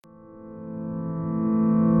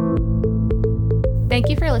Thank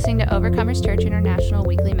you for listening to Overcomers Church International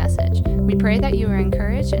Weekly Message. We pray that you are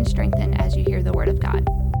encouraged and strengthened as you hear the Word of God.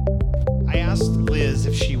 I asked Liz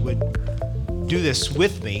if she would do this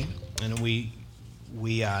with me, and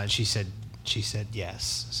she said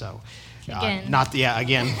yes. So Again.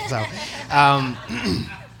 Again. So,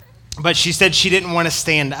 but she said she didn't want to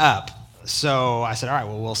stand up. So I said, all right,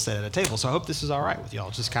 well, we'll sit at a table. So I hope this is all right with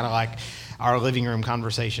y'all. Just kind of like our living room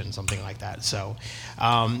conversation, something like that. So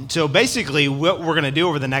basically what we're going to do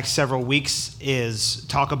over the next several weeks is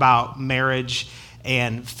talk about marriage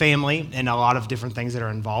and family and a lot of different things that are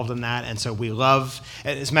involved in that. And so we love,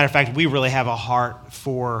 as a matter of fact, we really have a heart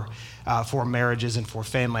for marriages and for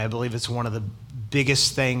family. I believe it's one of the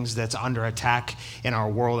biggest things that's under attack in our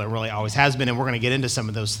world. It really always has been. And we're going to get into some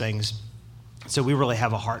of those things. So we really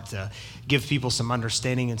have a heart to give people some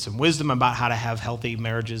understanding and some wisdom about how to have healthy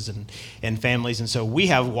marriages and families. And so we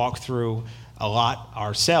have walked through a lot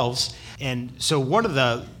ourselves. And so one of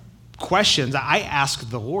the questions, I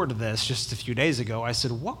asked the Lord this just a few days ago. I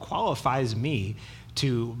said, what qualifies me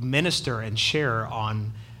to minister and share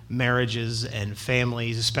on marriages and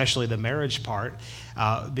families, especially the marriage part?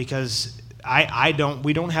 Because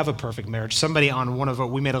we don't have a perfect marriage. Somebody on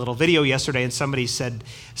we made a little video yesterday, and somebody said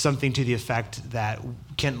something to the effect that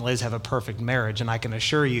Kent and Liz have a perfect marriage, and I can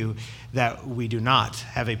assure you that we do not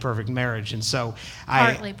have a perfect marriage. And so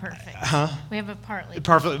Partly perfect. We have a partly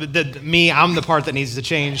perfect. I'm the part that needs to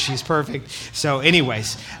change. She's perfect. So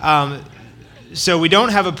anyways, so we don't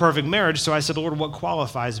have a perfect marriage. So I said, Lord, what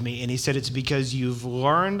qualifies me? And he said, it's because you've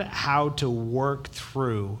learned how to work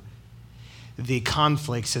through the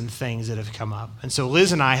conflicts and things that have come up. And so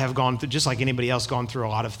Liz and I have gone through, just like anybody else, gone through a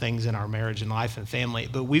lot of things in our marriage and life and family,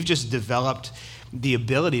 but we've just developed the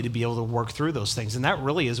ability to be able to work through those things. And that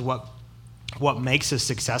really is what makes a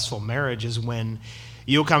successful marriage, is when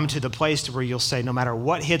you'll come to the place to where you'll say, no matter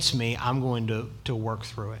what hits me, I'm going to work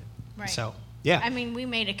through it. Right. So, yeah. I mean, we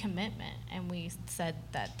made a commitment, and we said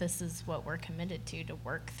that this is what we're committed to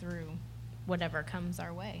work through whatever comes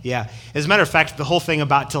our way. Yeah. As a matter of fact, the whole thing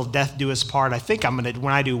about till death do us part, I think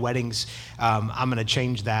when I do weddings, I'm going to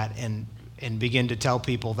change that and begin to tell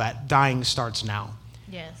people that dying starts now.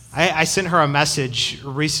 Yes. I sent her a message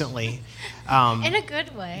recently. In a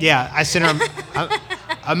good way. Yeah. I sent her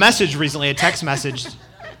a message recently, a text message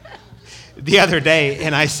the other day,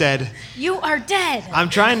 and I said, you are dead. I'm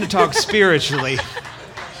trying to talk spiritually.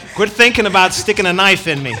 Quit thinking about sticking a knife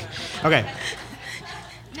in me. Okay.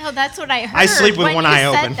 No, that's what I heard. I sleep with one eye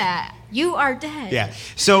open. Said that. You are dead. Yeah.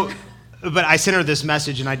 So, but I sent her this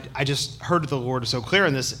message, and I just heard the Lord so clear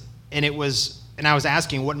in this, and I was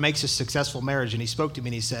asking what makes a successful marriage, and he spoke to me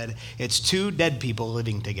and he said, it's two dead people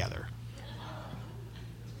living together.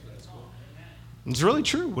 It's really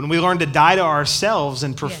true. When we learn to die to ourselves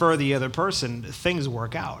and prefer the other person, things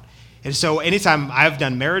work out. And so anytime I've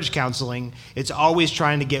done marriage counseling, it's always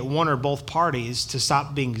trying to get one or both parties to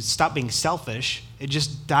stop being selfish and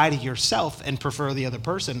just die to yourself and prefer the other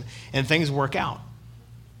person, and things work out.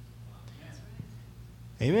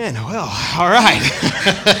 Amen. Well, all right.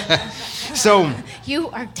 So you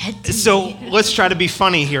are dead to So me. Let's try to be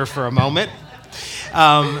funny here for a moment.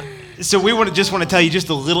 So we just want to tell you just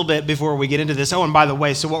a little bit before we get into this. Oh, and by the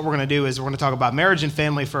way, so what we're going to do is we're going to talk about marriage and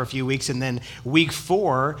family for a few weeks, and then week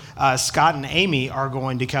 4, Scott and Amy are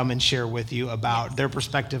going to come and share with you about their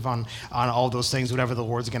perspective on all those things, whatever the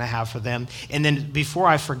Lord's going to have for them. And then before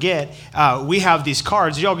I forget, we have these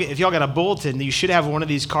cards. If y'all got a bulletin, you should have one of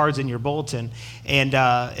these cards in your bulletin, and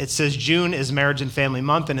it says June is Marriage and Family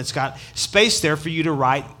Month, and it's got space there for you to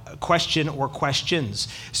write a question or questions.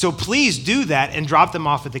 So please do that and drop them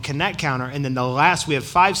off at the Connect counter. And then we have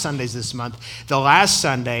 5 Sundays this month. The last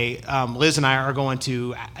Sunday, Liz and I are going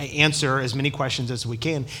to answer as many questions as we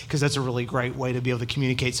can, because that's a really great way to be able to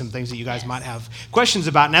communicate some things that you guys might have questions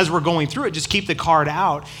about. And as we're going through it, just keep the card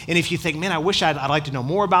out. And if you think, man, I wish I'd like to know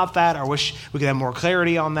more about that, or wish we could have more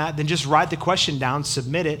clarity on that, then just write the question down,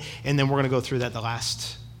 submit it, and then we're going to go through that the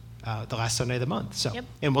last Sunday of the month. So,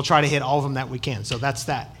 And we'll try to hit all of them that we can. So that's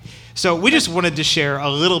that. So we just wanted to share a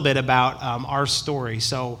little bit about our story.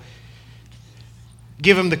 So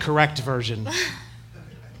give them the correct version.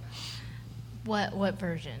 What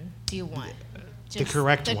version do you want? The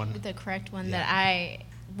correct one. The correct one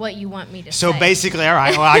what you want me to say. So basically, all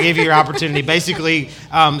right, well, I gave you your opportunity. Basically,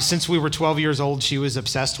 since we were 12 years old, she was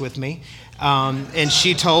obsessed with me. And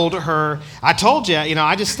she told her, I told you,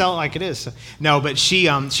 I just tell it like it is. No, but she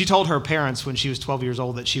told her parents when she was 12 years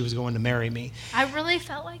old that she was going to marry me. I really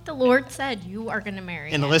felt like the Lord said, you are going to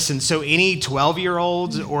marry And him. listen, so any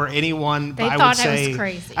 12-year-olds or anyone, They I thought would I was say,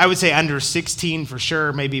 crazy. I would say under 16 for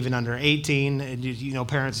sure, maybe even under 18. And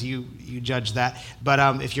parents, you judge that.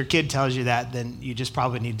 But if your kid tells you that, then you just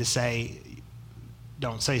probably need to say,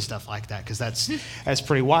 don't say stuff like that, because that's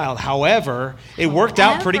pretty wild. However, it worked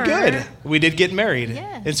out pretty good. We did get married.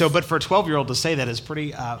 Yes. And so, but for a 12-year-old to say that is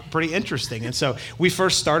pretty interesting. And so we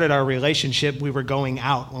first started our relationship. We were going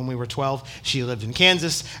out when we were 12. She lived in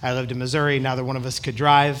Kansas. I lived in Missouri. Neither one of us could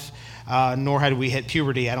drive, nor had we hit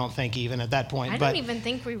puberty, I don't think, even at that point. I don't even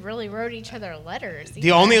think we really wrote each other letters.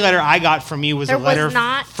 The only letter I got from you was There a letter was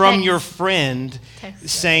not from text- your friend text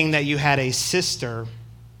saying that you had a sister,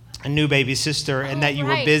 a new baby sister, and that you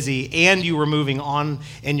were right. busy and you were moving on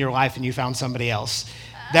in your life and you found somebody else.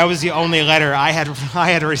 That was the only letter I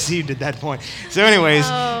had received at that point. So anyways,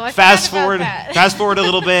 I fast forgot about that. fast forward a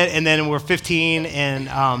little bit, and then we're 15, and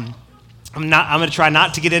I'm going to try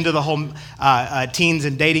not to get into the whole teens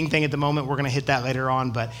and dating thing at the moment. We're going to hit that later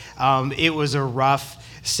on, but it was a rough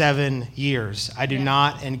 7 years. I do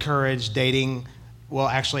not encourage dating. Well,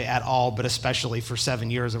 actually at all, but especially for 7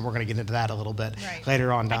 years, and we're going to get into that a little bit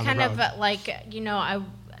later on down the road.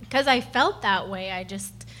 Because I felt that way, I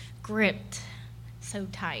just gripped so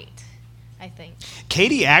tight, I think.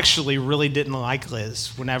 Katie actually really didn't like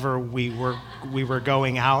Liz whenever we were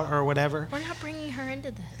going out or whatever. We're not bringing her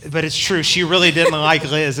into this. But it's true, she really didn't like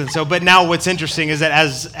Liz, and so. But now what's interesting is that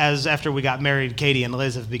as after we got married, Katie and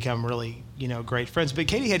Liz have become really great friends. But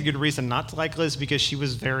Katie had good reason not to like Liz because she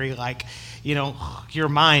was very like, you're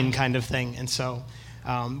mine kind of thing. And so,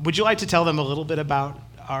 would you like to tell them a little bit about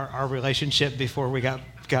our relationship before we got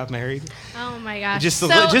married? Oh my gosh! Just a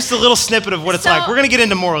little snippet of what it's like. We're going to get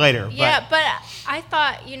into more later. Yeah, but I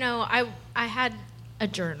thought I had a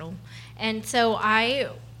journal, and so I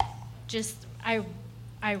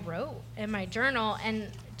wrote in my journal, and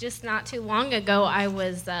just not too long ago I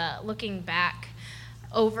was looking back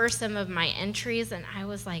over some of my entries, and I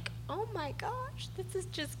was like, oh my gosh, this is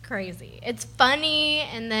just crazy. It's funny,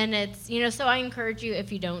 and then it's, so I encourage you,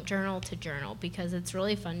 if you don't journal, to journal, because it's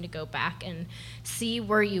really fun to go back and see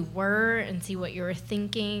where you were and see what you were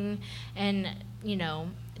thinking, and,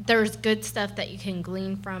 there's good stuff that you can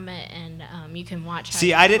glean from it, and you can watch how See,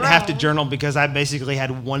 you I didn't have to grow. journal because I basically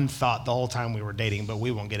had one thought the whole time we were dating, but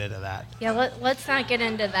we won't get into that. Yeah, let's not get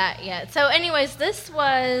into that yet. So anyways, this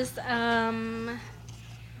was...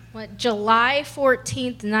 July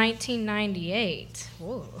 14th, 1998.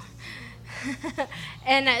 Whoa.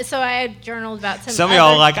 And so I had journaled about some of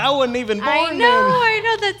y'all are like, I wasn't even born I then.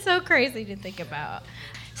 know, that's so crazy to think about.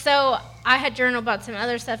 So I had journaled about some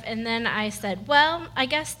other stuff, and then I said, well, I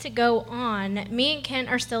guess to go on, me and Kent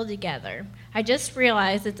are still together. I just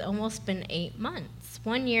realized it's almost been 8 months.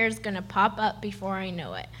 1 year is going to pop up before I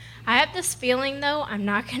know it. I have this feeling, though, I'm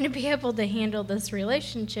not going to be able to handle this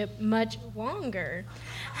relationship much longer.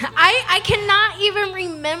 I cannot even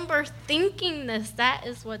remember thinking this. That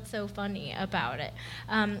is what's so funny about it.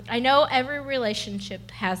 I know every relationship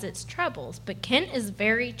has its troubles, but Kent is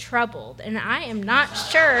very troubled, and I am not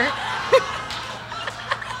sure.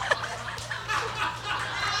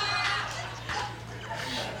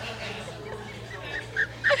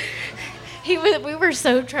 We were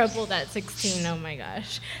so troubled at 16, oh my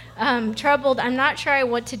gosh. Troubled, I'm not sure I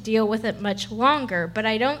want to deal with it much longer, but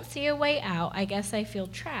I don't see a way out. I guess I feel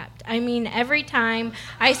trapped. I mean, every time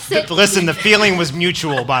I sit... Listen, the feeling was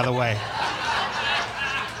mutual, by the way.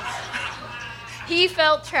 He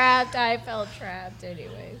felt trapped, I felt trapped,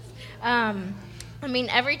 anyways.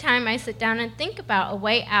 Every time I sit down and think about a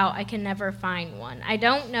way out, I can never find one. I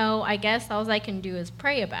don't know. I guess all I can do is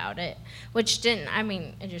pray about it, which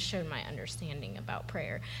it just showed my understanding about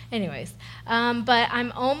prayer. Anyways, but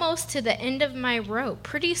I'm almost to the end of my rope.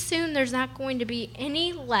 Pretty soon there's not going to be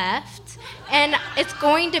any left, and it's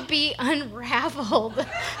going to be unraveled.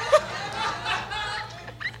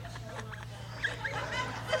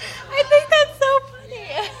 I think that's so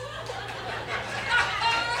funny.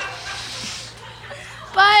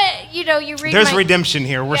 But you read. There's redemption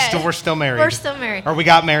here. We're still married. We're still married. Or we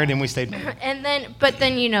got married and we stayed married. And then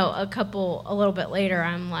a little bit later,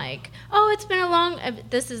 I'm like, oh, it's been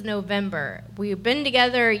this is November. We've been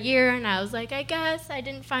together a year, and I was like, I guess I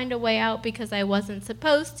didn't find a way out because I wasn't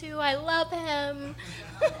supposed to. I love him.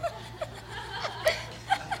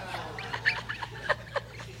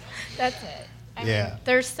 That's it. I mean,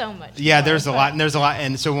 there's so much. Yeah, there's a lot,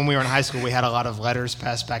 and so when we were in high school, we had a lot of letters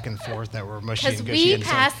passed back and forth that were mushy and gushy. Because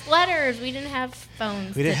we passed letters, we didn't have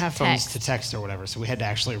phones. We didn't have phones to text or whatever, so we had to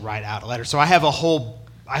actually write out a letter. So I have a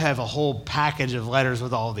whole package of letters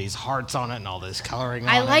with all these hearts on it and all this coloring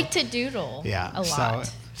on it. I like to doodle. Yeah, a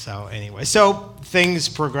lot. So anyway, so things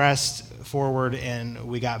progressed forward, and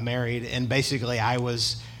we got married, and basically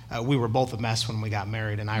we were both a mess when we got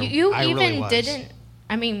married, and I really was.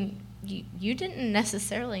 You didn't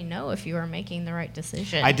necessarily know if you were making the right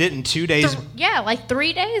decision. I didn't. 2 days. Like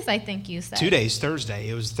 3 days, I think you said. 2 days, Thursday.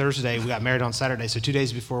 It was Thursday. We got married on Saturday. So 2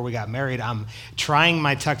 days before we got married, I'm trying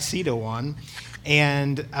my tuxedo on,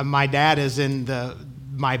 and my dad is in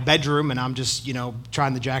my bedroom, and I'm just,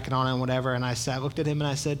 trying the jacket on and whatever. And I looked at him and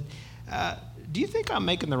I said, do you think I'm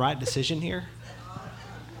making the right decision here?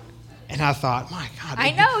 And I thought, my God.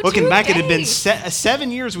 I know, looking 2 back, days. it had been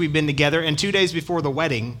 7 years we've been together, and 2 days before the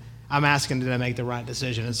wedding, I'm asking did I make the right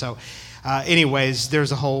decision. And so, anyways,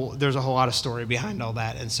 there's a whole lot of story behind all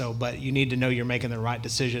that. And so, but you need to know you're making the right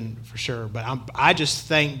decision for sure. But I just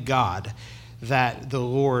thank God that the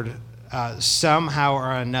Lord somehow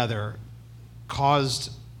or another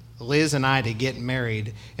caused Liz and I to get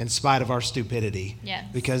married in spite of our stupidity. Yes.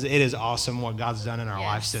 Because it is awesome what God's done in our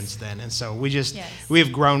life since then. And so we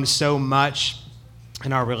have grown so much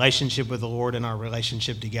in our relationship with the Lord and our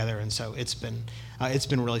relationship together. And so it's been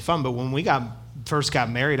really fun. But when we first got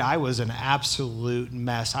married, I was an absolute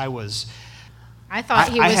mess. I thought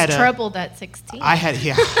he was troubled at 16.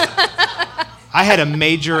 I had a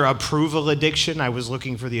major approval addiction. I was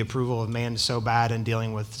looking for the approval of man so bad and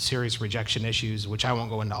dealing with serious rejection issues, which I won't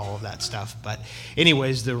go into all of that stuff. But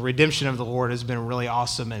anyways, the redemption of the Lord has been really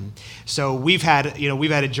awesome. And so we've had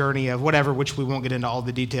a journey of whatever, which we won't get into all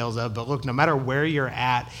the details of. But look, no matter where you're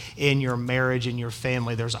at in your marriage and your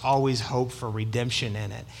family, there's always hope for redemption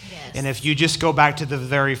in it. Yes. And if you just go back to the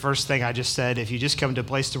very first thing I just said, if you just come to a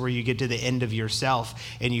place to where you get to the end of yourself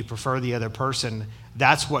and you prefer the other person,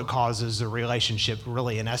 that's what causes the relationship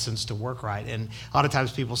really, in essence, to work right. And a lot of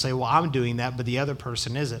times people say, well, I'm doing that, but the other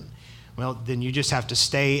person isn't. Well, then you just have to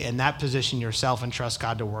stay in that position yourself and trust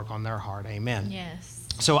God to work on their heart. Amen. Yes.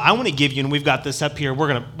 So I want to give you, and we've got this up here. We're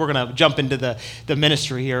gonna jump into the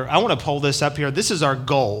ministry here. I want to pull this up here. This is our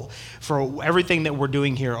goal for everything that we're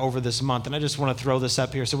doing here over this month. And I just want to throw this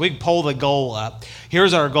up here. So we can pull the goal up.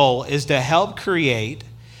 Here's our goal, is to help create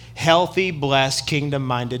healthy, blessed,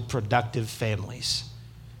 kingdom-minded, productive families.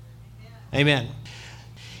 Amen.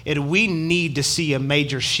 And we need to see a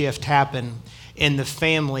major shift happen in the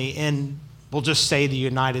family in, we'll just say, the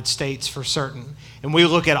United States for certain. And we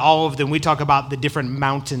look at all of them. We talk about the different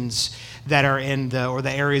mountains that are or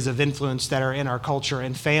the areas of influence that are in our culture,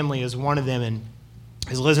 and family is one of them. And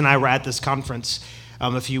as Liz and I were at this conference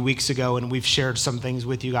a few weeks ago, and we've shared some things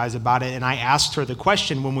with you guys about it. And I asked her the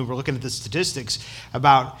question when we were looking at the statistics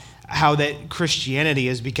about how that Christianity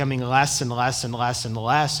is becoming less and less and less and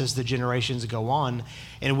less as the generations go on.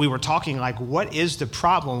 And we were talking like, what is the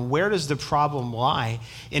problem? Where does the problem lie?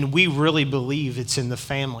 And we really believe it's in the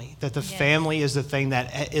family, that the family is the thing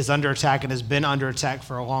that is under attack and has been under attack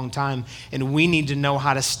for a long time. And we need to know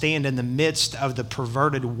how to stand in the midst of the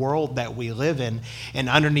perverted world that we live in. And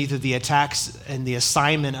underneath of the attacks and the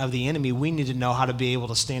assignment of the enemy, we need to know how to be able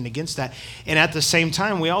to stand against that. And at the same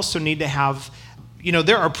time, we also need to have,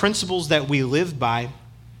 there are principles that we live by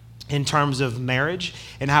in terms of marriage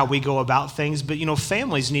and how we go about things. But,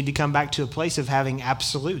 families need to come back to a place of having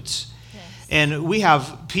absolutes. Yes. And we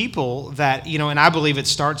have people that, and I believe it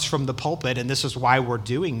starts from the pulpit, and this is why we're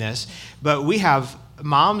doing this, but we have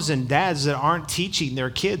moms and dads that aren't teaching their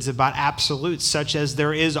kids about absolutes, such as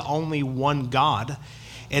there is only one God.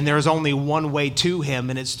 And there's only one way to him,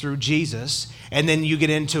 and it's through Jesus. And then you get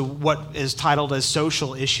into what is titled as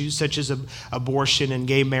social issues, such as abortion and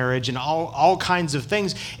gay marriage and all kinds of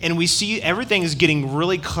things. And we see everything is getting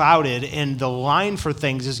really clouded, and the line for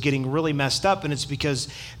things is getting really messed up. And it's because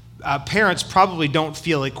parents probably don't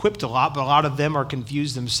feel equipped a lot, but a lot of them are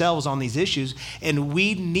confused themselves on these issues. And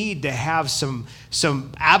we need to have some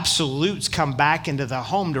absolutes come back into the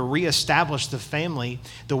home to reestablish the family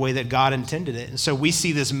the way that God intended it. And so we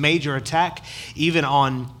see this major attack even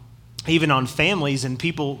on families and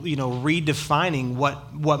people, redefining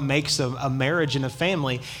what makes a marriage and a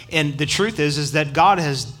family. And the truth is that God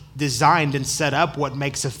has designed and set up what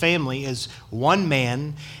makes a family is one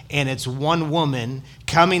man and it's one woman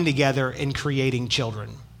coming together and creating children.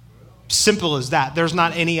 Simple as that. There's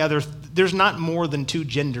not more than two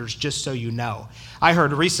genders, just so you know. I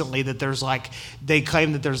heard recently that they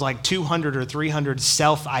claim that there's 200 or 300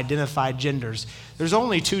 self-identified genders. There's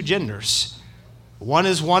only two genders. One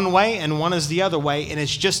is one way and one is the other way, and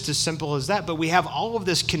it's just as simple as that. But we have all of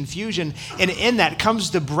this confusion, and in that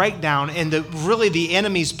comes the breakdown, and really the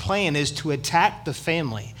enemy's plan is to attack the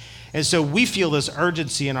family. And so we feel this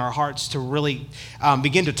urgency in our hearts to really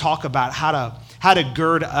begin to talk about how to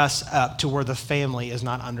gird us up to where the family is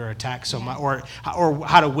not under attack so much, or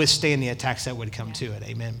how to withstand the attacks that would come to it.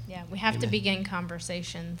 Amen. Yeah, we have to begin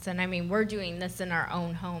conversations. And I mean, we're doing this in our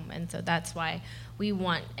own home. And so that's why we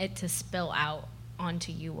want it to spill out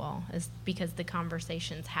onto you all, is because the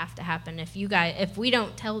conversations have to happen. If we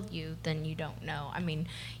don't tell you, then you don't know. I mean,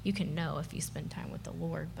 you can know if you spend time with the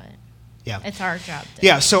Lord, but it's our job.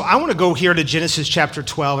 So I want to go here to Genesis chapter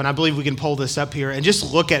 12, and I believe we can pull this up here and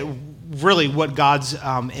just look at really what God's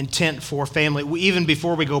intent for family, even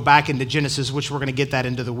before we go back into Genesis, which we're going to get that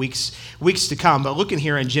into the weeks to come. But looking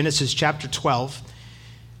here in Genesis chapter 12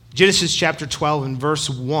 and verse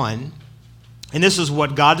 1, and this is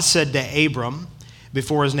what God said to Abram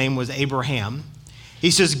before his name was Abraham.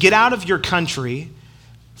 He says, "Get out of your country,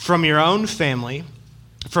 from your own family,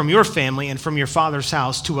 from your family and from your father's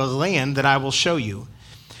house, to a land that I will show you.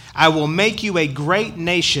 I will make you a great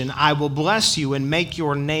nation. I will bless you and make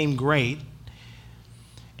your name great,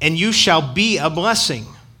 and you shall be a blessing.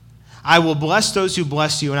 I will bless those who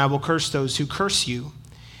bless you, and I will curse those who curse you.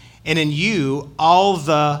 And in you all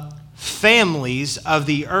the families of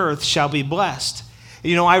the earth shall be blessed."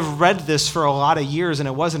 You know, I've read this for a lot of years, and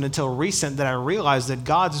it wasn't until recent that I realized that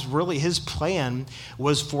his plan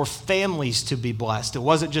was for families to be blessed. It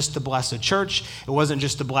wasn't just to bless a church. It wasn't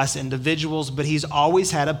just to bless individuals, but he's always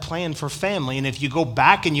had a plan for family. And if you go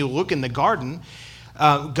back and you look in the garden,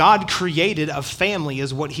 God created a family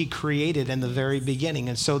is what he created in the very beginning.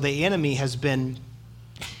 And so the enemy has been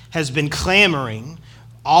clamoring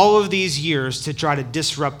all of these years to try to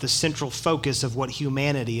disrupt the central focus of what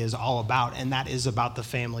humanity is all about, and that is about the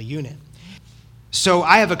family unit. So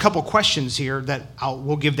I have a couple questions here that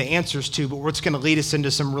we'll give the answers to, but it's going to lead us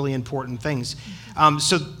into some really important things.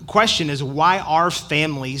 So the question is, why are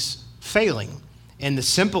families failing? And the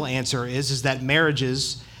simple answer is that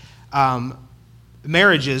marriages are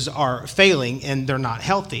failing and they're not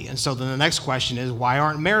healthy. And so then the next question is, why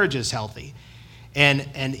aren't marriages healthy?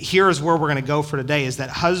 And here's where we're going to go for today, is that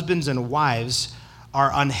husbands and wives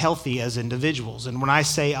are unhealthy as individuals. And when I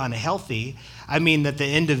say unhealthy, I mean that the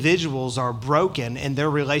individuals are broken and their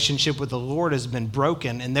relationship with the Lord has been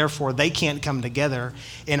broken, and therefore they can't come together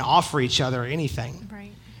and offer each other anything.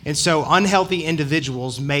 Right. And so unhealthy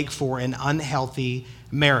individuals make for an unhealthy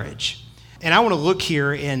marriage. And I want to look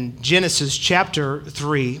here in Genesis chapter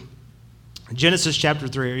 3. Genesis chapter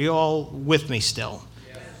 3. Are you all with me still?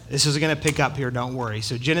 This is going to pick up here, don't worry.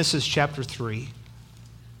 So Genesis chapter 3.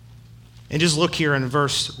 And just look here in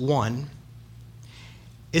verse 1.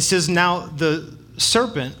 It says, "Now the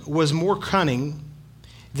serpent was more cunning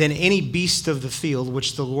than any beast of the field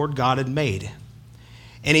which the Lord God had made.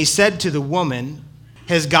 And he said to the woman,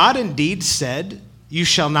 'Has God indeed said, you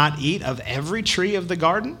shall not eat of every tree of the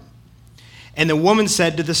garden?' And the woman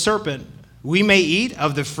said to the serpent, 'We may eat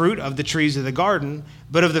of the fruit of the trees of the garden,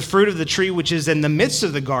 but of the fruit of the tree which is in the midst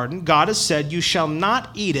of the garden, God has said, you shall not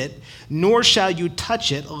eat it, nor shall you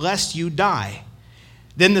touch it, lest you die.'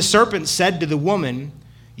 Then the serpent said to the woman,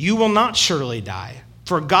 'You will not surely die,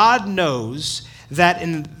 for God knows that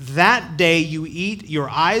in that day you eat, your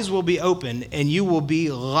eyes will be opened, and you will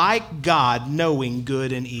be like God, knowing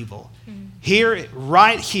good and evil.'" Here,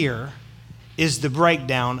 right here, is the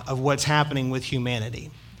breakdown of what's happening with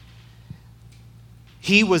humanity.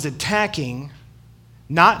 He was attacking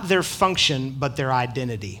not their function, but their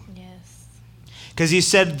identity. Yes. Because he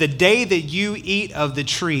said, the day that you eat of the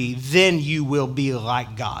tree, then you will be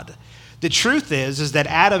like God. The truth is that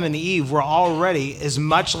Adam and Eve were already as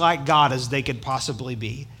much like God as they could possibly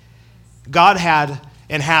be. God had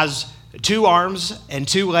and has 2 arms and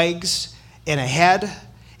 2 legs and a head,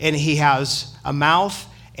 and he has a mouth,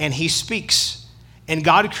 and he speaks. And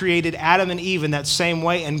God created Adam and Eve in that same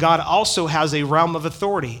way, and God also has a realm of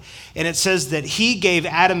authority. And it says that he gave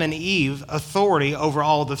Adam and Eve authority over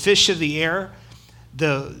all the fish of the air,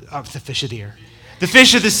 the fish of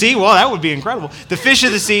the sea. Well, that would be incredible. The fish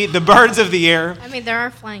of the sea, the birds of the air. I mean, there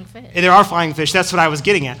are flying fish. And there are flying fish. That's what I was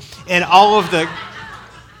getting at. And all of the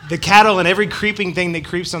cattle and every creeping thing that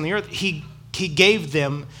creeps on the earth, he gave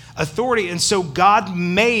them authority. And so God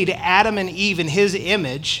made Adam and Eve in his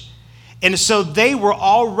image. And so they were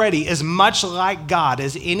already as much like God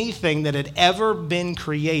as anything that had ever been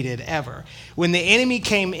created ever. When the enemy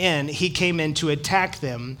came in, he came in to attack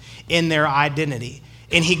them in their identity.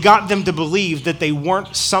 And he got them to believe that they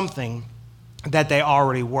weren't something that they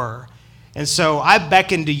already were. And so I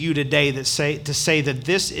beckon to you today to say that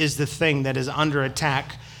this is the thing that is under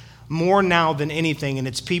attack more now than anything, and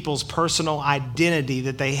it's people's personal identity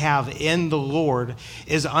that they have in the Lord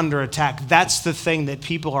is under attack. That's the thing that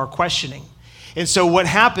people are questioning. And so what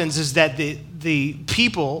happens is that the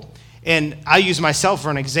people, and I use myself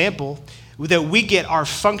for an example, that we get our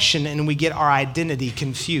function and we get our identity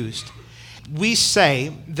confused. We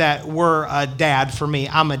say that we're a dad. For me,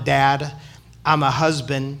 I'm a dad, I'm a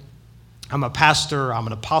husband, I'm a pastor, I'm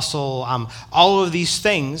an apostle, I'm all of these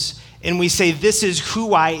things, and we say this is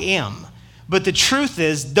who I am. But the truth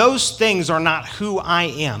is, those things are not who I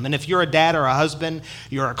am. And if you're a dad or a husband,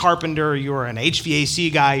 you're a carpenter, you're an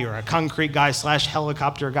HVAC guy, you're a concrete guy /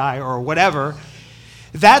 helicopter guy or whatever,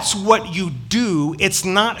 that's what you do. It's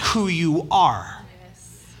not who you are.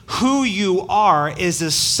 Yes. Who you are is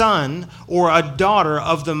a son or a daughter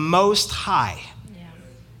of the Most High.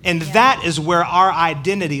 And that is where our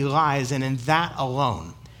identity lies, and in that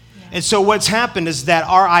alone. Yeah. And so what's happened is that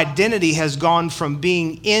our identity has gone from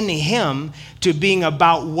being in him to being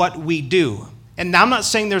about what we do. And I'm not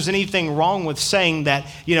saying there's anything wrong with saying that,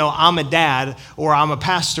 I'm a dad or I'm a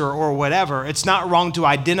pastor or whatever. It's not wrong to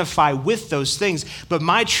identify with those things. But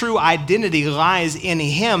my true identity lies in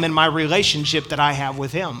him and my relationship that I have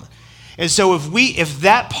with him. And so if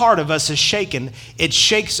that part of us is shaken, it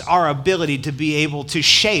shakes our ability to be able to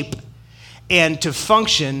shape and to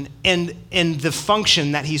function in the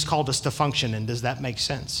function that he's called us to function in. Does that make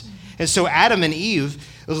sense? Mm-hmm. And so Adam and Eve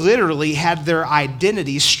literally had their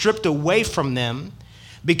identity stripped away from them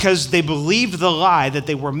because they believed the lie that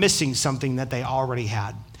they were missing something that they already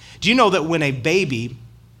had. Do you know that when a baby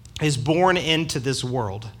is born into this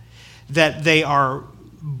world, that they are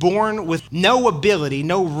born with no ability,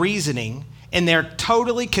 no reasoning, and they're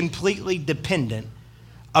totally, completely dependent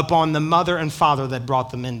upon the mother and father that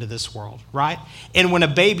brought them into this world, right? And when a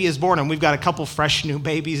baby is born, and we've got a couple fresh new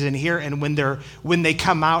babies in here, and when they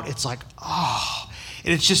come out, it's like,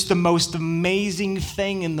 and it's just the most amazing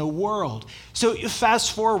thing in the world. So you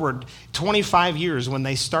fast forward 25 years when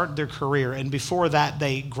they start their career, and before that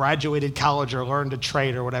they graduated college or learned a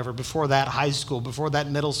trade or whatever. Before that, high school. Before that,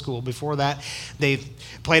 middle school. Before that, they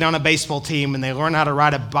played on a baseball team and they learned how to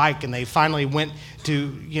ride a bike, and they finally went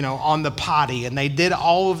to, on the potty, and they did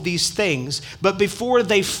all of these things. But before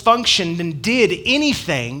they functioned and did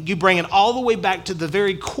anything, you bring it all the way back to the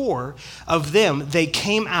very core of them, they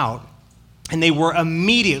came out. And they were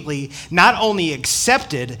immediately not only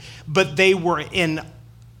accepted, but they were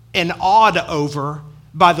awed over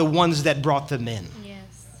by the ones that brought them in.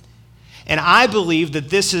 Yes. And I believe that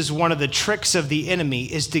this is one of the tricks of the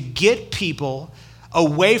enemy, is to get people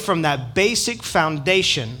away from that basic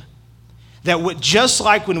foundation that just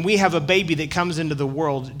like when we have a baby that comes into the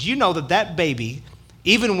world, do you know that baby,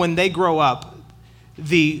 even when they grow up,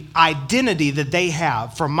 the identity that they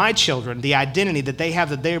have, for my children, the identity that they have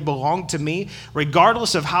that they belong to me,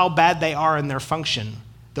 regardless of how bad they are in their function,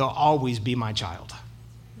 they'll always be my child.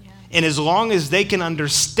 Yeah. And as long as they can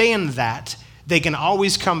understand that, they can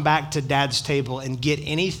always come back to dad's table and get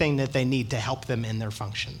anything that they need to help them in their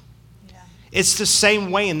function. Yeah. It's the same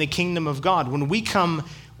way in the kingdom of God. When we come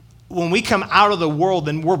out of the world,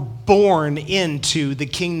 then we're born into the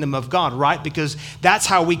kingdom of God, right? Because that's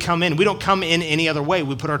how we come in. We don't come in any other way.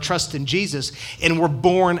 We put our trust in Jesus and we're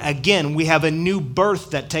born again. We have a new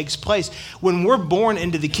birth that takes place. When we're born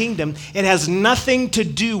into the kingdom, it has nothing to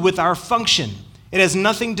do with our function. It has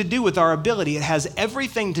nothing to do with our ability. It has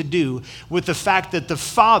everything to do with the fact that the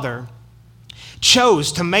Father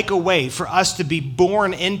chose to make a way for us to be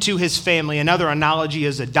born into his family. Another analogy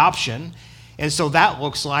is adoption. And so that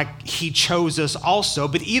looks like he chose us also.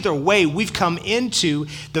 But either way, we've come into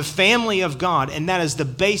the family of God, and that is the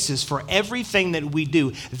basis for everything that we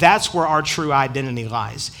do. That's where our true identity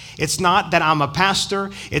lies. It's not that I'm a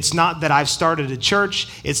pastor. It's not that I've started a church.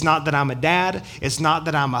 It's not that I'm a dad. It's not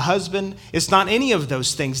that I'm a husband. It's not any of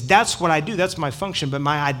those things. That's what I do. That's my function. But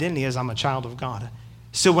my identity is I'm a child of God.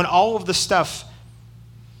 So when all of the stuff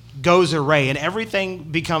goes array and everything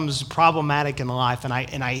becomes problematic in life, and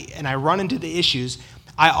I run into the issues,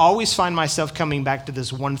 I always find myself coming back to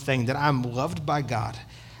this one thing, that I'm loved by God,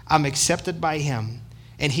 I'm accepted by him,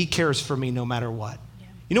 and he cares for me no matter what. Yeah.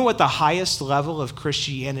 You know what the highest level of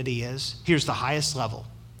Christianity is? Here's the highest level.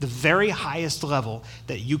 The very highest level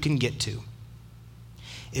that you can get to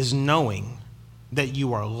is knowing that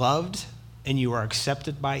you are loved and you are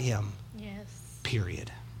accepted by him. Yes.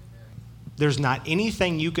 Period. There's not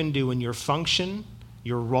anything you can do in your function,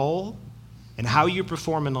 your role, and how you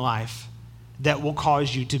perform in life that will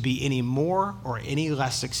cause you to be any more or any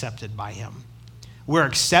less accepted by him. We're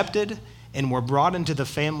accepted and we're brought into the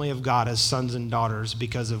family of God as sons and daughters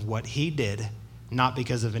because of what he did, not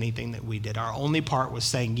because of anything that we did. Our only part was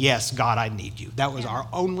saying, yes, God, I need you. That was our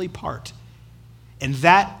only part. And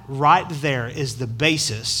that right there is the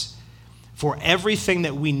basis for everything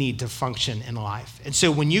that we need to function in life. And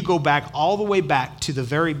so when you go back all the way back to the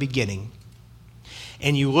very beginning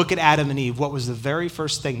and you look at Adam and Eve, what was the very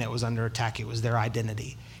first thing that was under attack? It was their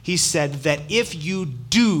identity. He said that if you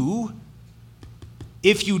do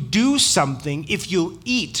something, if you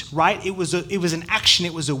eat, right? It was an action,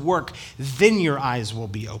 it was a work, then your eyes will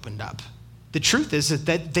be opened up. The truth is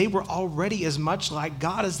that they were already as much like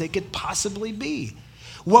God as they could possibly be.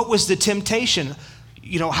 What was the temptation?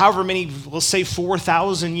 However many, let's say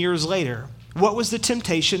 4,000 years later, what was the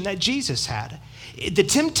temptation that Jesus had? The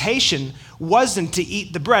temptation wasn't to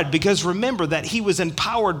eat the bread, because remember that he was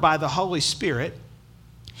empowered by the Holy Spirit.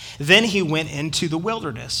 Then he went into the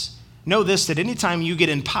wilderness. Know this, that anytime you get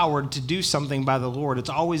empowered to do something by the Lord, it's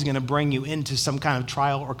always going to bring you into some kind of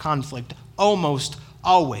trial or conflict, almost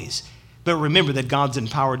always. But remember that God's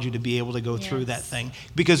empowered you to be able to go through that thing,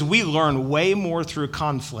 because we learn way more through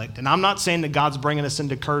conflict. And I'm not saying that God's bringing us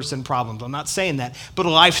into curse and problems. I'm not saying that. But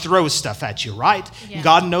life throws stuff at you, right? Yeah.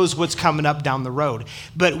 God knows what's coming up down the road.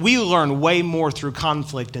 But we learn way more through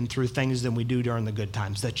conflict and through things than we do during the good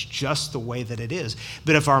times. That's just the way that it is.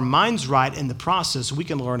 But if our mind's right in the process, we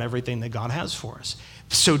can learn everything that God has for us.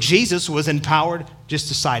 So Jesus was empowered,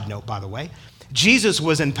 just a side note, by the way. Jesus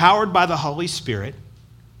was empowered by the Holy Spirit.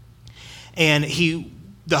 And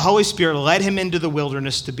the Holy Spirit led him into the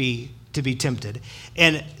wilderness to be tempted.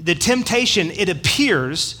 And the temptation, it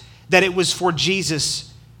appears that it was for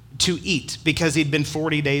Jesus to eat, because he'd been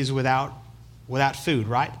 40 days without food,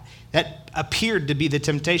 right? That appeared to be the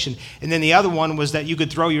temptation. And then the other one was that you could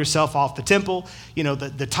throw yourself off the temple,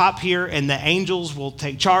 the top here, and the angels will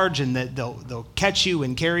take charge and they'll catch you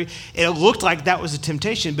and carry. It looked like that was a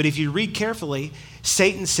temptation, but if you read carefully,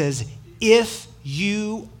 Satan says, if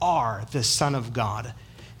you are the Son of God,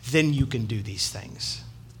 then you can do these things.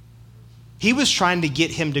 He was trying to get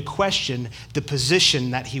him to question the position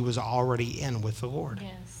that he was already in with the Lord.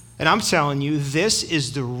 Yes. And I'm telling you, this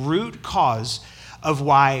is the root cause of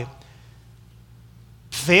why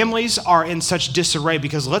families are in such disarray,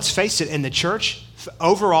 because let's face it, in the church,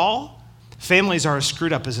 overall, families are as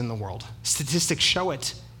screwed up as in the world. Statistics show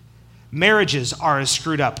it. Marriages are as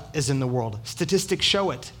screwed up as in the world. Statistics show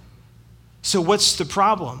it. So what's the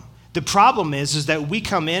problem? The problem is that we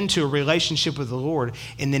come into a relationship with the Lord,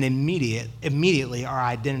 and then immediately our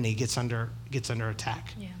identity gets under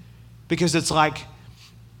attack. Yeah. Because it's like,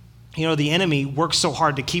 the enemy works so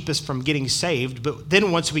hard to keep us from getting saved, but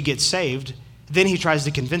then once we get saved, then he tries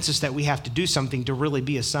to convince us that we have to do something to really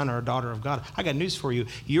be a son or a daughter of God. I got news for you.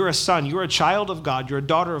 You're a son, you're a child of God, you're a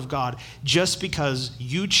daughter of God, just because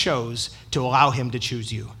you chose to allow him to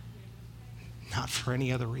choose you. Not for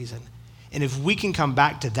any other reason. And if we can come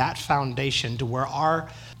back to that foundation, to where our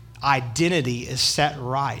identity is set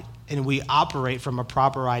right and we operate from a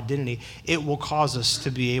proper identity, it will cause us to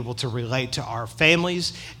be able to relate to our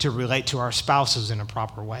families, to relate to our spouses in a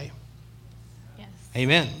proper way. Yes.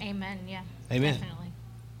 Amen. Amen, yeah. Amen. Definitely.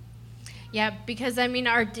 Yeah, because our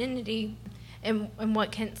identity, and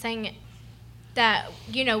what Kent's saying, that,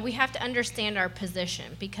 we have to understand our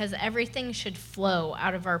position, because everything should flow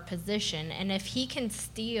out of our position. And if he can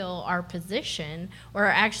steal our position, or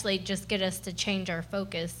actually just get us to change our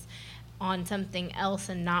focus on something else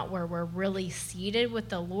and not where we're really seated with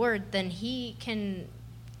the Lord, then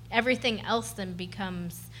everything else then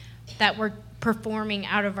becomes that we're performing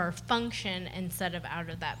out of our function instead of out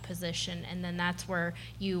of that position. And then that's where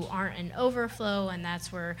you aren't in overflow, and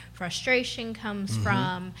that's where frustration comes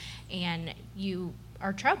from, and you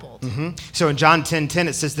are troubled. So in John 10:10,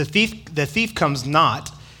 it says, the thief comes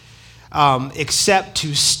not except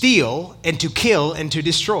to steal and to kill and to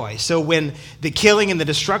destroy. So when the killing and the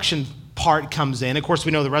destruction part comes in, of course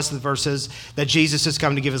we know the rest of the verse says that Jesus has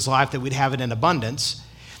come to give his life that we'd have it in abundance.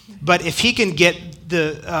 But if he can get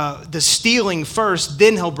the stealing first,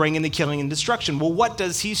 then he'll bring in the killing and destruction. Well, what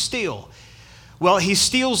does he steal? Well, he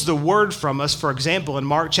steals the word from us. For example, in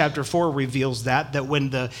Mark chapter 4 reveals that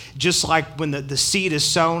just like when the seed is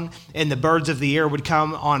sown and the birds of the air would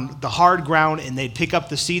come on the hard ground and they'd pick up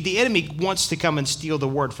the seed, the enemy wants to come and steal the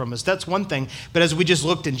word from us. That's one thing. But as we just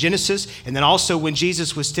looked in Genesis, and then also when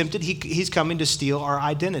Jesus was tempted, he's coming to steal our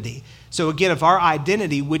identity. So again, if our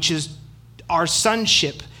identity, which is our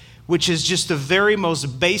sonship, which is just the very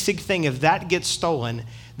most basic thing, if that gets stolen,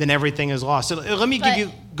 then everything is lost. So let me give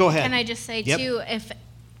you, go ahead. Can I just say too,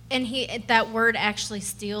 that word actually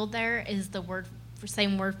steal there is the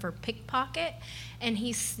same word for pickpocket. and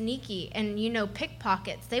he's sneaky. And,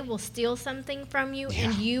 pickpockets, they will steal something from you, Yeah.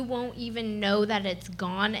 and you won't even know that it's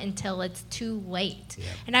gone until it's too late. Yep.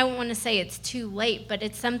 And I don't want to say it's too late, but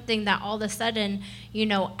it's something that all of a sudden,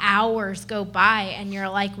 hours go by, and you're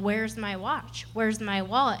like, where's my watch? Where's my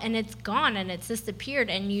wallet? And it's gone, and it's disappeared,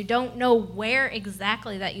 and you don't know where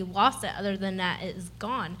exactly that you lost it, other than that it's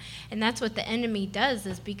gone. And that's what the enemy does,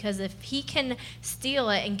 is because if he can steal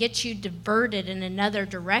it and get you diverted in another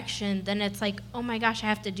direction, then it's like, oh my gosh, I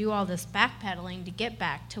have to do all this backpedaling to get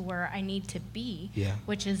back to where I need to be, Yeah.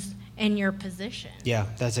 which is in your position. Yeah,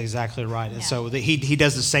 that's exactly right. And Yeah. so he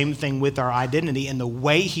does the same thing with our identity. And the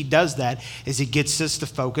way he does that is he gets us to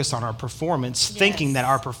focus on our performance, thinking Yes. that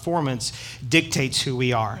our performance dictates who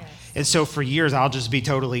we are. Yes. And so for years, I'll just be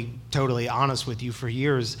totally honest with you, for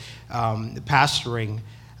years, pastoring,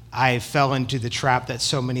 I fell into the trap that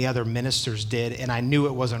so many other ministers did, and I knew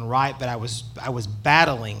it wasn't right, but I was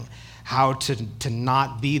battling how to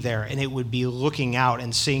not be there. And it would be looking out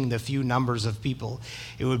and seeing the few numbers of people.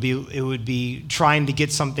 It would be trying to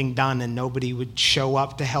get something done, and nobody would show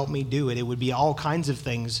up to help me do it. It would be all kinds of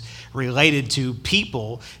things related to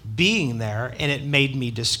people being there, and it made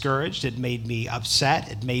me discouraged. It made me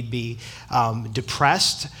upset. It made me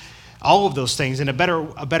depressed. All of those things. And a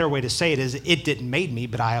better way to say it is, it didn't make me,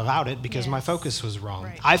 but I allowed it because my Yes. focus was wrong.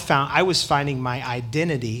 Right. I was finding my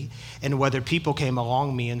identity in whether people came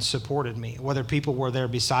along me and supported me, whether people were there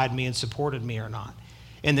beside me and supported me or not.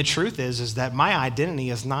 And the truth is that my identity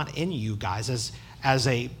is not in you guys. As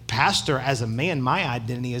a pastor, as a man, my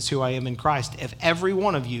identity is who I am in Christ. If every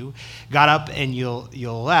one of you got up and you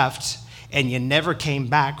left and you never came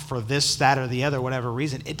back for this, that, or the other, whatever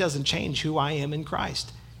reason, it doesn't change who I am in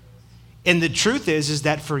Christ. And the truth is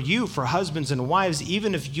that for you, for husbands and wives,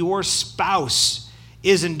 even if your spouse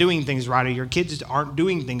isn't doing things right or your kids aren't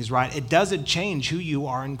doing things right, it doesn't change who you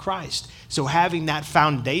are in Christ. So having that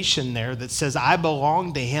foundation there that says, I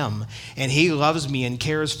belong to him and he loves me and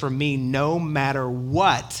cares for me no matter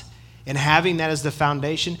what, and having that as the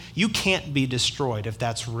foundation, you can't be destroyed if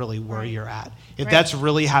that's really where you're at. If Right. that's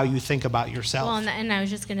really how you think about yourself. Well, and I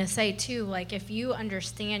was just going to say too, like if you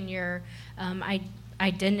understand your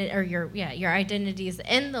identity, or your identity is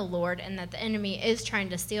in the Lord, and that the enemy is trying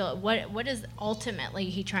to steal it. What is ultimately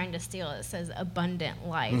he trying to steal? It says abundant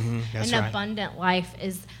life, that's and right. abundant life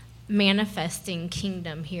is manifesting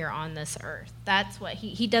kingdom here on this earth. That's what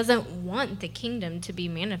he doesn't want the kingdom to be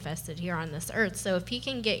manifested here on this earth. So if he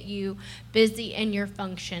can get you busy in your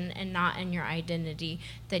function and not in your identity,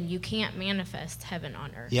 then you can't manifest heaven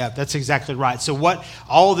on earth. Yeah, that's exactly right. So what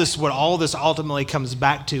all this ultimately comes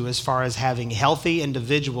back to, as far as having healthy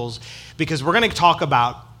individuals, because we're going to talk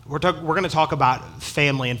about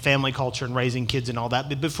family and family culture and raising kids and all that.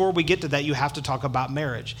 But before we get to that, you have to talk about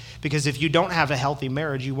marriage, because if you don't have a healthy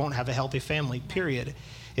marriage, you won't have a healthy family, period.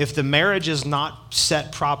 If the marriage is not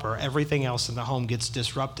set proper, everything else in the home gets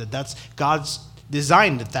disrupted. That's God's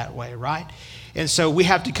designed it that way, right? And so we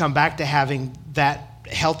have to come back to having that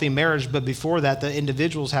healthy marriage, but before that, the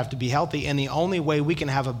individuals have to be healthy, and the only way we can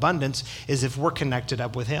have abundance is if we're connected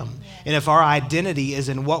up with him. And if our identity is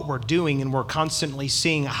in what we're doing, and we're constantly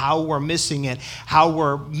seeing how we're missing it, how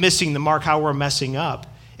we're missing the mark, how we're messing up,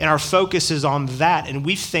 and our focus is on that, and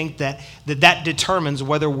we think that determines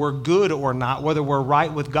whether we're good or not, whether we're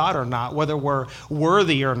right with God or not, whether we're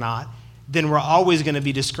worthy or not, then we're always going to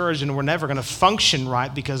be discouraged, and we're never going to function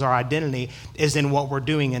right, because our identity is in what we're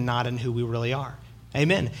doing and not in who we really are.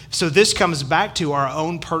 Amen. So this comes back to our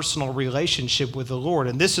own personal relationship with the Lord.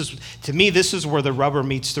 And this is, to me, this is where the rubber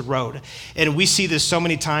meets the road. And we see this so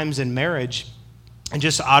many times in marriage. And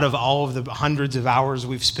just out of all of the hundreds of hours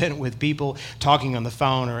we've spent with people talking on the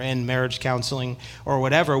phone or in marriage counseling or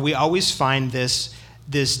whatever, we always find this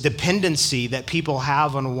dependency that people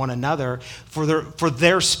have on one another for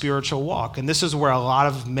their spiritual walk. And this is where a lot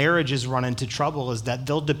of marriages run into trouble, is that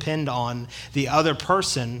they'll depend on the other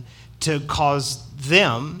person to cause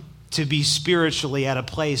them to be spiritually at a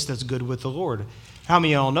place that's good with the Lord. How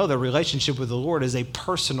many of y'all know that relationship with the Lord is a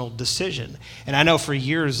personal decision? And I know for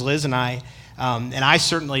years, Liz and I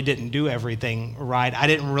certainly didn't do everything right. I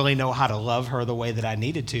didn't really know how to love her the way that I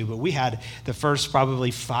needed to, but we had the first probably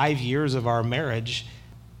 5 years of our marriage.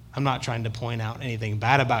 I'm not trying to point out anything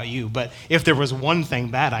bad about you, but if there was one thing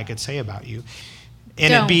bad I could say about you,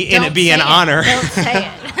 and it'd be an honor, Don't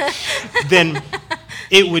say it. then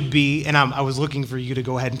it would be, and I was looking for you to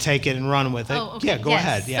go ahead and take it and run with it. Oh, okay. Yeah, go Yes.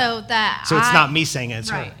 ahead. Yeah. So it's not me saying it,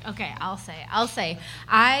 it's right. her. Okay, I'll say.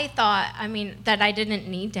 I thought, that I didn't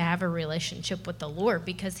need to have a relationship with the Lord,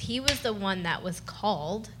 because he was the one that was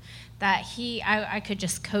called, that I could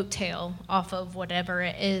just coattail off of whatever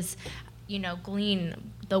it is,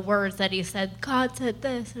 glean the words that he said, God said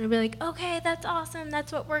this, and I'd be like, okay, that's awesome,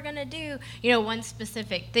 that's what we're gonna do. You know, one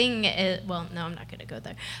specific thing is, well, no, I'm not gonna go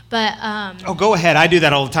there, but Oh, go ahead. I do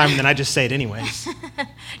that all the time, and then I just say it anyways.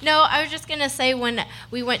 no, I was just gonna say, when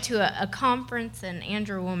we went to a conference, an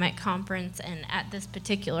Andrew Womack conference, and at this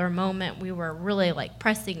particular moment we were really like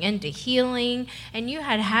pressing into healing, and you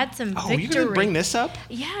had some Oh, victory. you gonna bring this up?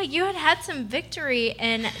 Yeah, you had some victory,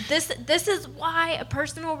 and this is why a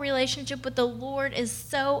personal relationship with the Lord is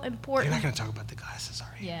so important. You're not gonna talk about the glasses,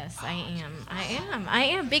 are you? Yes, I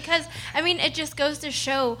am, because I mean, it just goes to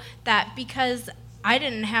show that because I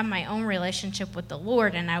didn't have my own relationship with the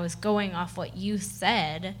Lord and I was going off what you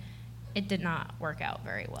said, it did not work out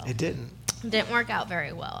very well. It didn't. It didn't work out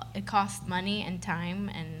very well. It cost money and time,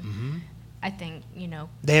 and I think,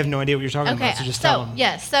 They have no idea what you're talking about, so just tell them.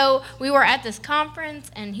 Yes, so we were at this conference,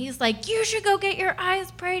 and he's like, you should go get your eyes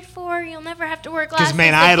prayed for. You'll never have to wear glasses Because,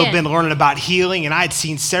 man, I had again. been learning about healing, and I had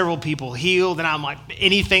seen several people healed, and I'm like,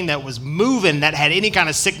 anything that was moving that had any kind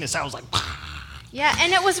of sickness, I was like, Yeah,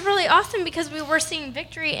 and it was really awesome because we were seeing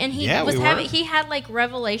victory, and he Yeah, was we having were. he had like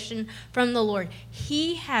revelation from the Lord.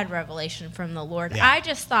 He had revelation from the Lord. Yeah. I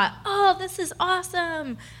just thought, oh, this is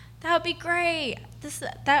awesome. That would be great.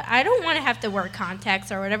 That I don't want to have to wear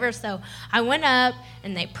contacts or whatever. So I went up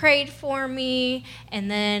and they prayed for me,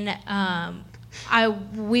 and then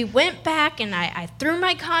we went back and I threw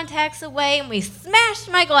my contacts away and we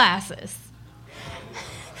smashed my glasses.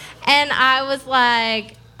 And I was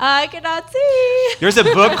like, I cannot see. There's a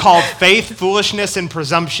book called Faith, Foolishness, and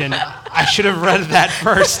Presumption. I should have read that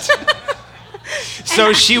first.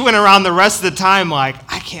 So she went around the rest of the time like,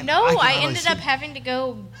 I can't. No, can I hardly ended see. up having to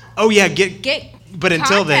go Oh yeah, get. But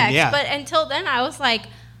until then, contacts. yeah. But until then, I was like,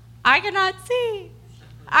 I cannot see.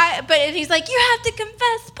 But he's like, you have to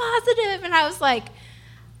confess positive, and I was like,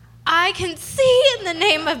 I can see in the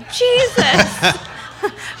name of Jesus.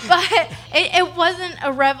 But it wasn't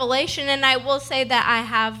a revelation, and I will say that I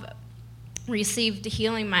have received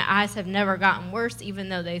healing. My eyes have never gotten worse, even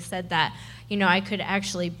though they said that, I could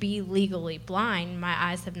actually be legally blind. My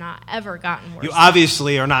eyes have not ever gotten worse. You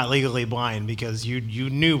obviously are not legally blind because you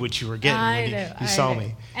knew what you were getting when you saw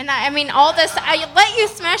me. And I mean, all this, I let you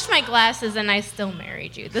smash my glasses and I still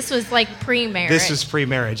married you. This was like pre-marriage. This was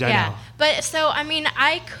pre-marriage, I know. But so, I mean,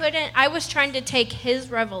 I was trying to take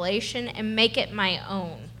his revelation and make it my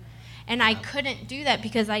own. And I couldn't do that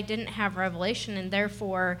because I didn't have revelation, and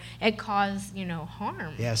therefore it caused,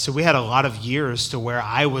 harm. Yeah, so we had a lot of years to where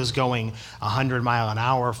I was going 100 mile an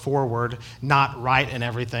hour forward, not right and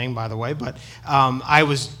everything, by the way, but I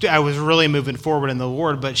was really moving forward in the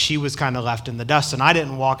Lord, but she was kind of left in the dust, and I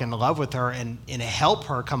didn't walk in love with her and help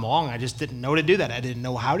her come along. I just didn't know to do that. I didn't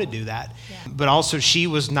know how to do that. Yeah. But also she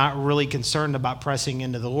was not really concerned about pressing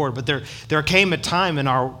into the Lord. But there came a time in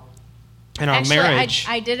our marriage.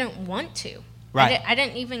 I didn't want to. Right. I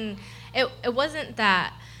didn't even, it wasn't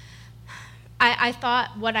that, I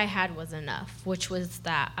thought what I had was enough, which was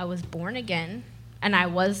that I was born again, and I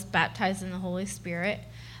was baptized in the Holy Spirit,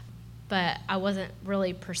 but I wasn't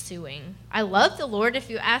really pursuing. I love the Lord. If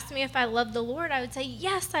you asked me if I love the Lord, I would say,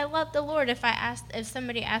 yes, I love the Lord. If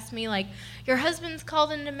somebody asked me, like, your husband's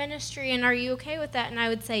called into ministry, and are you okay with that? And I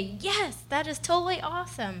would say, yes, that is totally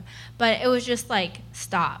awesome. But it was just like,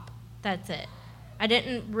 stop. That's it. I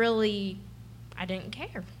didn't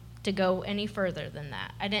care to go any further than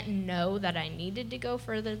that. I didn't know that I needed to go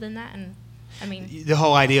further than that. And I mean, the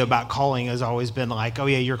whole idea about calling has always been like, oh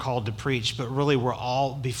yeah, you're called to preach, but really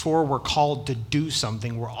before we're called to do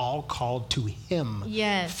something, we're all called to Him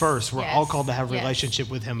first. We're all called to have a relationship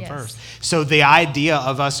with Him first. So the idea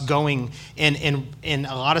of us going, in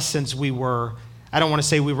a lot of sense, I don't want to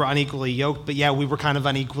say we were unequally yoked, but yeah, we were kind of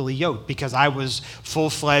unequally yoked because I was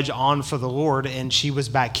full-fledged on for the Lord and she was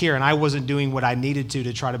back here, and I wasn't doing what I needed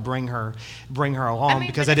to try to bring her along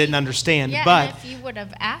because I didn't understand. Yeah, but and if you would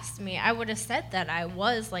have asked me, I would have said that I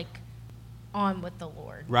was like on with the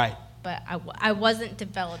Lord. Right. But I wasn't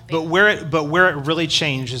developing. But where it really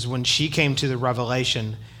changed is when she came to the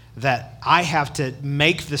revelation that I have to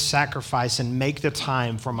make the sacrifice and make the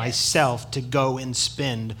time for myself to go and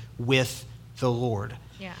spend with the Lord.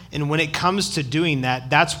 Yeah. And when it comes to doing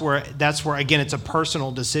that, that's where again it's a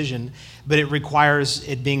personal decision, but it requires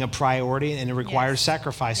it being a priority and it requires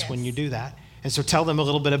sacrifice when you do that. And so tell them a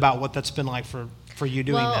little bit about what that's been like for you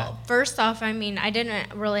doing that. Well, first off, I mean, I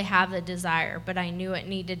didn't really have the desire, but I knew it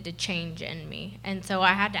needed to change in me. And so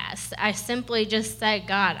I had to ask. I simply just said,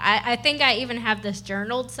 God, I think I even have this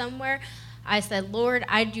journaled somewhere. I said, Lord,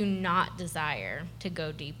 I do not desire to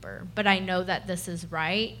go deeper, but I know that this is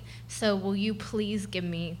right. So will you please give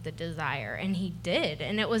me the desire? And he did.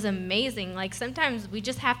 And it was amazing. Like sometimes we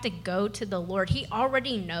just have to go to the Lord. He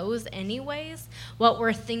already knows anyways what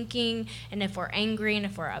we're thinking, and if we're angry and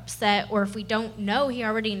if we're upset, or if we don't know, he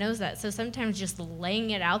already knows that. So sometimes just laying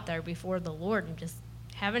it out there before the Lord and just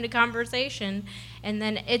having a conversation. And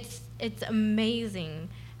then it's amazing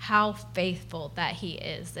how faithful that he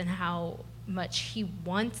is and how much he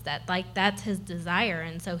wants that. Like that's his desire.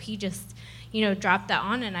 And so he just, dropped that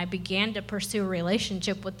on, and I began to pursue a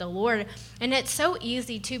relationship with the Lord. And it's so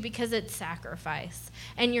easy too, because it's sacrifice,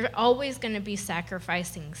 and you're always going to be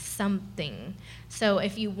sacrificing something. So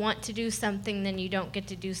if you want to do something, then you don't get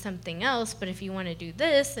to do something else. But if you want to do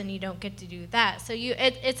this, then you don't get to do that. So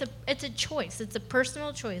it's a choice. It's a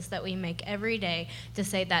personal choice that we make every day to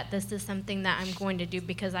say that this is something that I'm going to do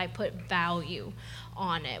because I put value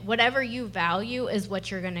on it. Whatever you value is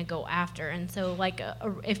what you're going to go after. And so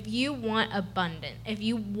if you want abundant, if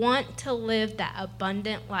you want to live that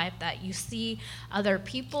abundant life that you see other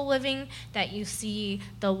people living, that you see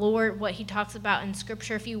the Lord, what he talks about in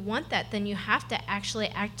scripture, if you want that, then you have to actually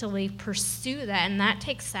actively pursue that. And that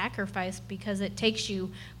takes sacrifice because it takes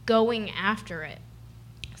you going after it.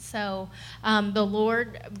 So the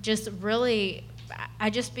Lord just really, I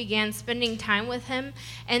just began spending time with him.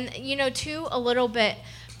 And, too, a little bit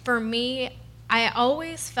for me, I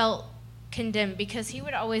always felt condemned because he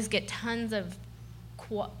would always get tons of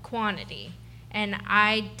quantity. And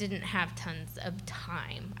I didn't have tons of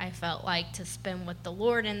time, I felt like, to spend with the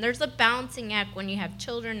Lord. And there's a balancing act when you have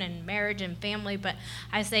children and marriage and family. But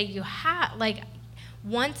I say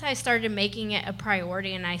once I started making it a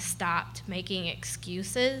priority and I stopped making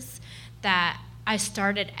excuses, that I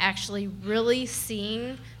started actually really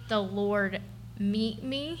seeing the Lord meet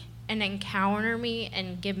me and encounter me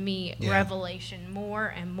and give me revelation, more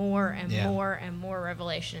and more and more and more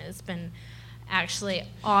revelation. It's been actually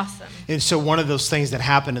awesome. And so one of those things that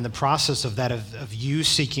happened in the process of that, of you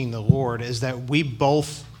seeking the Lord, is that we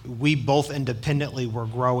both independently were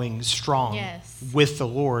growing strong with the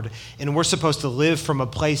Lord. And we're supposed to live from a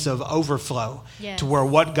place of overflow to where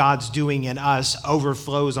what God's doing in us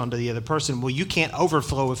overflows onto the other person. Well, you can't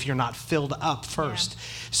overflow if you're not filled up first.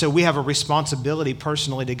 So we have a responsibility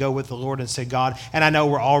personally to go with the Lord and say, God, and I know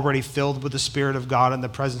we're already filled with the Spirit of God and the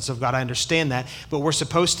presence of God. I understand that. But we're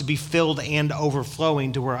supposed to be filled and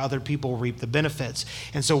overflowing to where other people reap the benefits.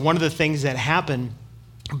 And so one of the things that happened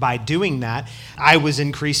by doing that, I was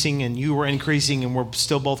increasing and you were increasing, and we're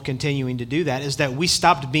still both continuing to do that, is that we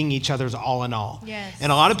stopped being each other's all in all. Yes.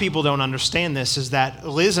 And a lot of people don't understand this, is that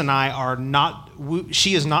Liz and I are not,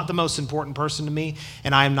 she is not the most important person to me,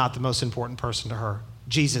 and I am not the most important person to her.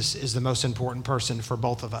 Jesus is the most important person for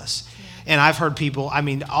both of us. Yeah. And I've heard people,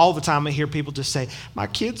 all the time I hear people just say, my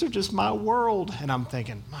kids are just my world. And I'm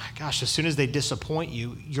thinking, my gosh, as soon as they disappoint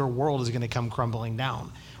you, your world is going to come crumbling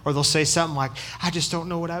down. Or they'll say something like, I just don't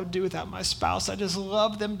know what I would do without my spouse. I just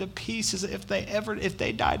love them to pieces. If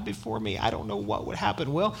they died before me, I don't know what would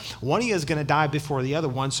happen. Well, one of you is going to die before the other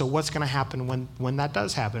one, so what's going to happen when that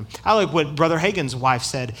does happen? I like what Brother Hagin's wife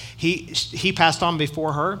said. He passed on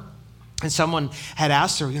before her, and someone had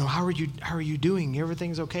asked her, how are you doing?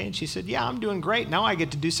 Everything's okay? And she said, yeah, I'm doing great. Now I get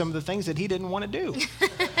to do some of the things that he didn't want to do.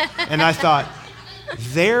 And I thought,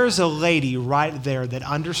 there's a lady right there that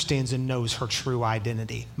understands and knows her true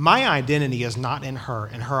identity. My identity is not in her,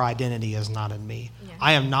 and her identity is not in me. Yeah.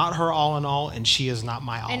 I am not her all in all, and she is not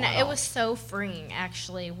my all in all. And it was so freeing,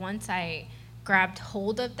 actually, once I grabbed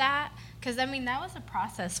hold of that, because, that was a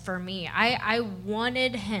process for me. I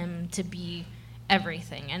wanted him to be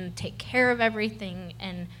everything and take care of everything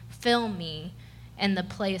and fill me in the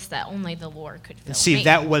place that only the Lord could fill. See,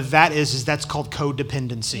 what that is that's called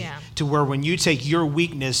codependency. Yeah. To where when you take your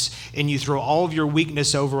weakness and you throw all of your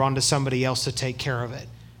weakness over onto somebody else to take care of it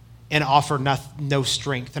and offer no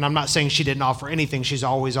strength. And I'm not saying she didn't offer anything. She's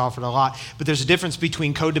always offered a lot. But there's a difference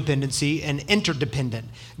between codependency and interdependent.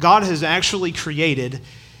 God has actually created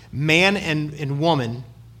man and woman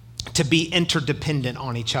to be interdependent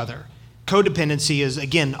on each other. Codependency is,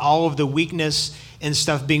 again, all of the weakness and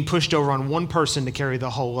stuff being pushed over on one person to carry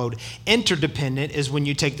the whole load. Interdependent is when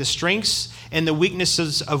you take the strengths and the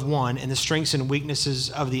weaknesses of one and the strengths and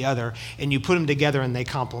weaknesses of the other, and you put them together and they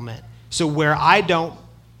complement. So where I don't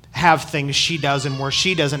have things she does, and where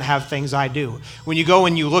she doesn't have things I do. When you go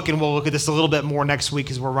and you look, and we'll look at this a little bit more next week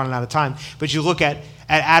because we're running out of time, but you look at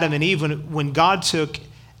Adam and Eve, when God took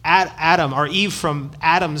Adam or Eve from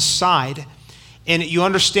Adam's side, and you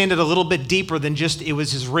understand it a little bit deeper than just it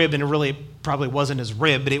was his rib, and it really probably wasn't his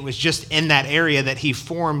rib, but it was just in that area that he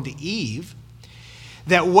formed Eve,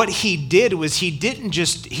 that what he did was he didn't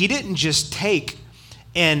just take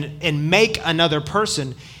and make another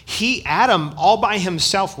person. Adam all by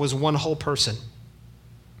himself was one whole person.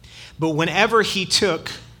 But whenever he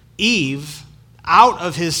took Eve out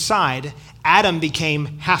of his side, Adam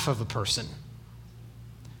became half of a person.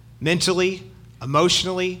 Mentally,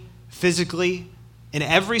 emotionally, physically, in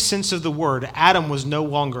every sense of the word, Adam was no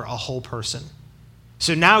longer a whole person.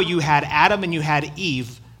 So now you had Adam and you had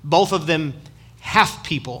Eve, both of them half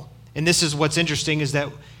people. And this is what's interesting is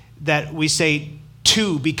that we say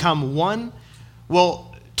two become one.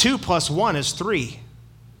 Well, 2 plus 1 is 3.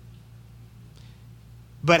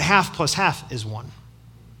 But half plus half is 1.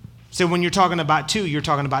 So when you're talking about two, you're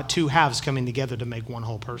talking about two halves coming together to make one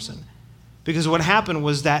whole person. Because what happened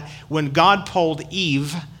was that when God pulled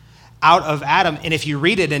Eve out of Adam, and if you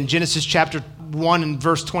read it in Genesis chapter 1 and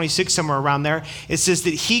verse 26, somewhere around there, it says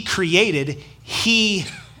that he created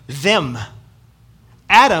them.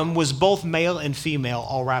 Adam was both male and female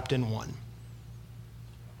all wrapped in one.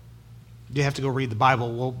 You have to go read the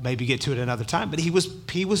Bible. We'll maybe get to it another time. But he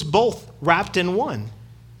was both wrapped in one,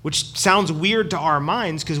 which sounds weird to our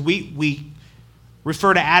minds because we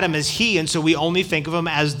refer to Adam as he, and so we only think of him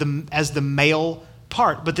as the male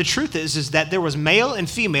part. But the truth is that there was male and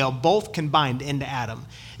female both combined into Adam.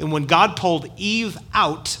 And when God pulled Eve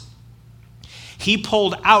out, he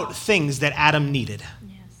pulled out things that Adam needed.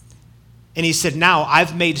 Yes. And he said, now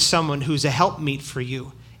I've made someone who's a helpmeet for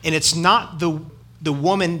you. And it's not the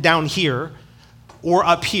woman down here or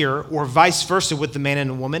up here or vice versa with the man and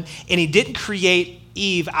the woman. And he didn't create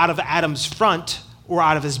Eve out of Adam's front or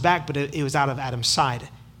out of his back, but it was out of Adam's side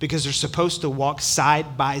because they're supposed to walk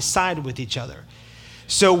side by side with each other.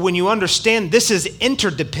 So when you understand this is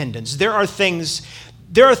interdependence, there are things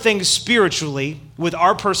spiritually with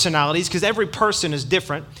our personalities, because every person is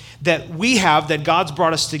different, that we have, that God's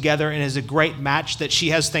brought us together and is a great match, that she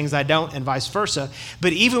has things I don't and vice versa.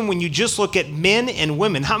 But even when you just look at men and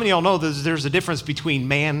women, how many of y'all know that there's a difference between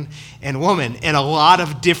man and woman in a lot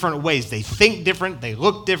of different ways? They think different, they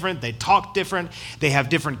look different, they talk different, they have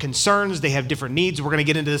different concerns, they have different needs. We're going to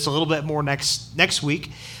get into this a little bit more next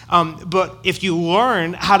week. But if you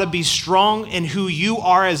learn how to be strong in who you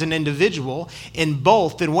are as an individual in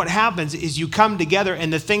both, then what happens is you come together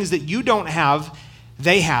and the things that you don't have,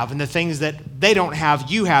 they have, and the things that they don't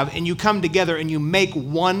have, you have, and you come together and you make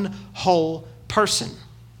one whole person.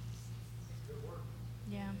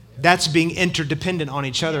 Yeah. That's being interdependent on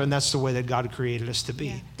each other, and that's the way that God created us to be.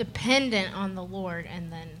 Yeah. Dependent on the Lord,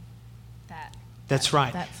 and then that. That's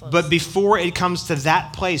right. But before it comes to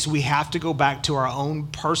that place, we have to go back to our own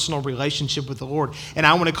personal relationship with the Lord. And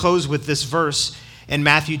I want to close with this verse in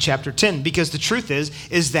Matthew chapter 10, because the truth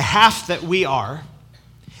is the half that we are,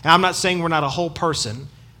 and I'm not saying we're not a whole person,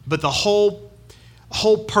 but the whole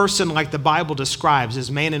person, like the Bible describes, is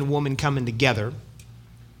man and woman coming together.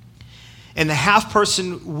 And the half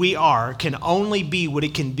person we are can only be what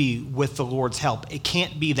it can be with the Lord's help. It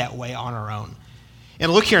can't be that way on our own.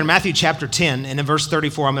 And look here in Matthew chapter 10 and in verse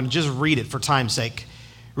 34, I'm going to just read it for time's sake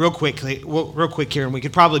real quick here, and we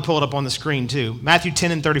could probably pull it up on the screen too. Matthew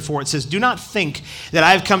 10 and 34, it says, "Do not think that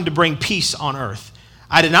I have come to bring peace on earth.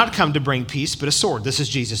 I did not come to bring peace, but a sword." This is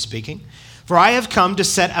Jesus speaking. "For I have come to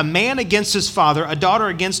set a man against his father, a daughter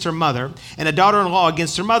against her mother, and a daughter-in-law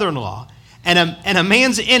against her mother-in-law. And a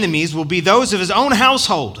man's enemies will be those of his own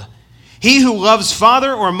household. He who loves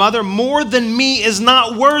father or mother more than me is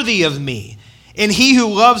not worthy of me. And he who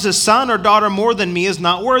loves a son or daughter more than me is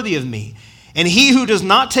not worthy of me. And he who does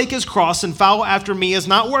not take his cross and follow after me is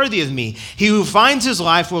not worthy of me. He who finds his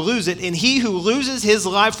life will lose it, and he who loses his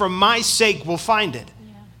life for my sake will find it."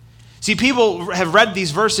 Yeah. See, people have read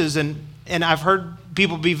these verses, and I've heard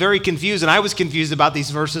people be very confused, and I was confused about these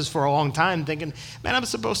verses for a long time, thinking, man, I'm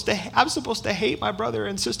supposed to hate my brother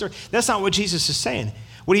and sister. That's not what Jesus is saying.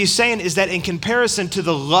 What he's saying is that in comparison to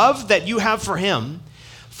the love that you have for him,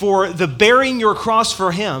 for the bearing your cross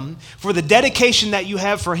for him, for the dedication that you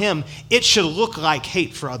have for him, it should look like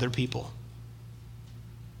hate for other people.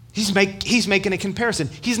 He's making a comparison.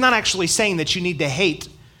 He's not actually saying that you need to hate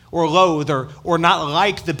or loathe or not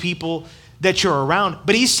like the people that you're around,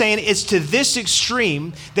 but he's saying it's to this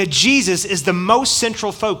extreme that Jesus is the most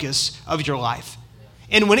central focus of your life.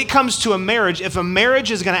 And when it comes to a marriage, if a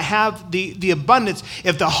marriage is going to have the abundance,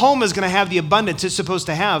 if the home is going to have the abundance it's supposed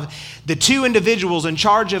to have, the two individuals in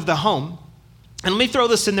charge of the home, and let me throw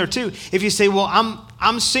this in there too. If you say, well,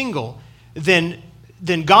 I'm single, then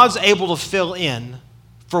God's able to fill in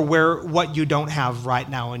for what you don't have right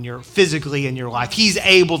now physically in your life. He's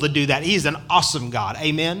able to do that. He's an awesome God.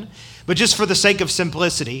 Amen. But just for the sake of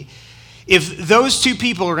simplicity, if those two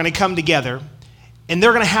people are going to come together And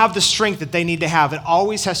they're going to have the strength that they need to have. It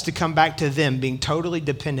always has to come back to them being totally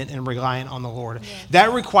dependent and reliant on the Lord. Yes.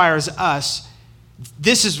 That requires us,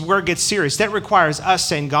 this is where it gets serious. That requires us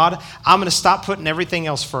saying, God, I'm going to stop putting everything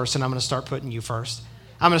else first, and I'm going to start putting you first.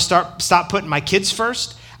 I'm going to stop putting my kids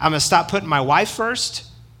first. I'm going to stop putting my wife first.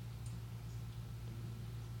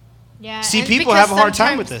 Yeah. See, people have a hard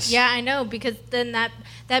time with this. Yeah, I know, because then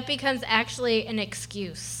that becomes actually an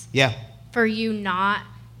excuse. Yeah. For you not.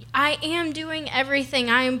 I am doing everything.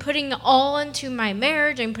 I am putting all into my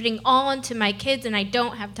marriage. I'm putting all into my kids, and I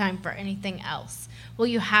don't have time for anything else. Well,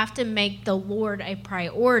 you have to make the Lord a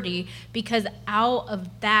priority, because out of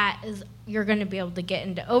that is you're going to be able to get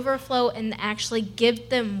into overflow and actually give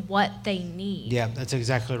them what they need. Yeah, that's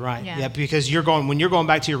exactly right. Yeah, because when you're going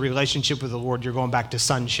back to your relationship with the Lord, you're going back to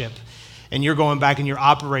sonship. And you're going back and you're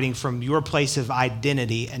operating from your place of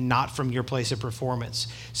identity and not from your place of performance.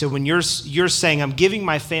 So when you're saying, I'm giving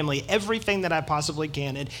my family everything that I possibly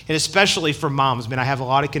can, and especially for moms, I mean, I have a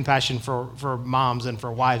lot of compassion for moms and for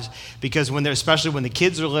wives, because especially when the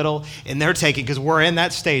kids are little and they're taking, because we're in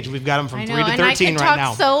that stage, we've got them from 3 to 13 right now. And I could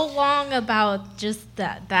talk so long about just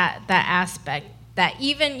that aspect, that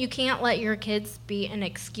even you can't let your kids be an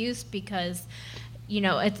excuse, because,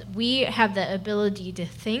 we have the ability to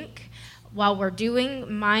think while we're doing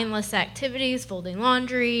mindless activities, folding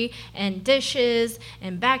laundry and dishes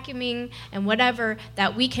and vacuuming and whatever,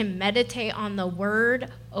 that we can meditate on the word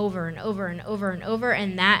over and over and over and over,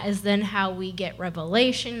 and that is then how we get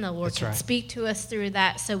revelation. The Lord can speak to us through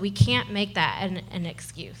that, so we can't make that an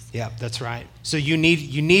excuse. Yeah, that's right. So you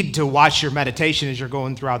need to watch your meditation as you're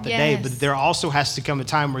going throughout the day, but there also has to come a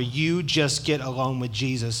time where you just get alone with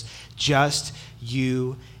Jesus, just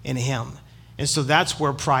you and him. And so that's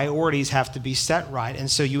where priorities have to be set right.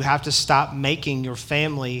 And so you have to stop making your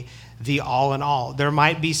family the all in all. There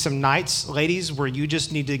might be some nights, ladies, where you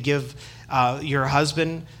just need to give your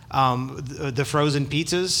husband the frozen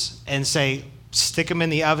pizzas and say, stick them in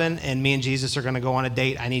the oven, and me and Jesus are going to go on a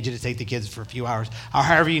date. I need you to take the kids for a few hours, or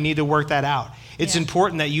however you need to work that out. It's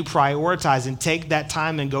important that you prioritize and take that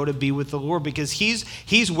time and go to be with the Lord, because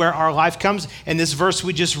he's where our life comes. In this verse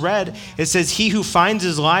we just read, it says, he who finds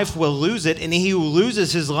his life will lose it, and he who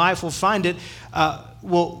loses his life will find it.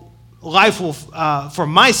 For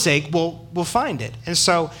my sake, will find it. And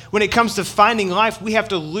so when it comes to finding life, we have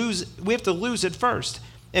to lose it first.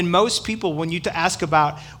 And most people, when you ask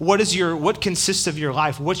about what consists of your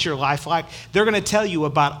life, what's your life like, they're going to tell you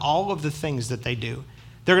about all of the things that they do.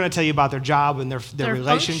 They're going to tell you about their job and their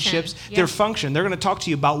relationships, their function. They're going to talk to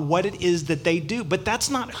you about what it is that they do. But that's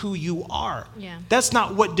not who you are. Yeah. That's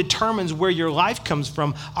not what determines where your life comes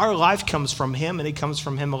from. Our life comes from him, and it comes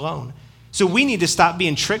from him alone. So we need to stop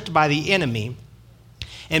being tricked by the enemy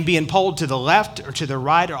and being pulled to the left or to the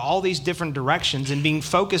right or all these different directions and being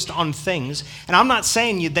focused on things. And I'm not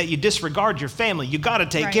saying that you disregard your family. You got to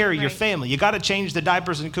take care of your family. You got to change the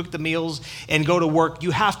diapers and cook the meals and go to work.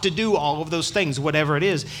 You have to do all of those things, whatever it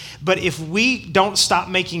is. But if we don't stop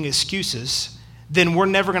making excuses, then we're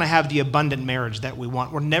never going to have the abundant marriage that we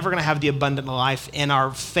want. We're never going to have the abundant life in our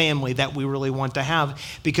family that we really want to have,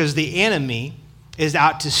 because the enemy is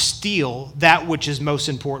out to steal that which is most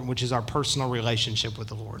important, which is our personal relationship with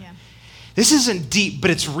the Lord. Yeah. This isn't deep,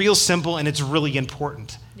 but it's real simple, and it's really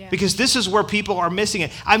important, because this is where people are missing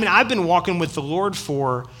it. I mean, I've been walking with the Lord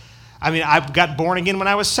I got born again when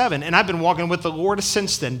I was 7, and I've been walking with the Lord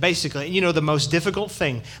since then, basically. The most difficult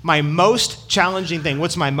thing, my most challenging thing,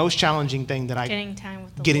 what's my most challenging thing that Getting time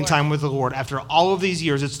with the Lord. Getting time with the Lord. After all of these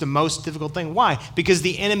years, it's the most difficult thing. Why? Because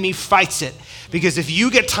the enemy fights it. Because if you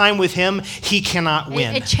get time with him, he cannot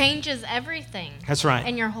win. It changes everything. That's right.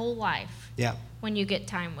 In your whole life. Yeah. When you get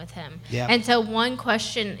time with him. Yeah. And so one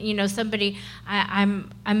question, somebody,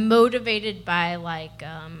 I'm motivated by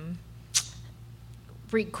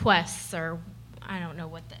requests, or I don't know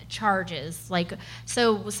what the charge is.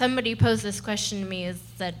 So somebody posed this question to me,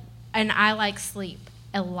 and I like sleep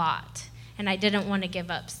a lot, and I didn't want to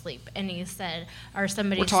give up sleep. And he said, or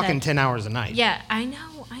somebody We're talking said, 10 hours a night. Yeah, I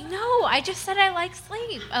know. I just said I like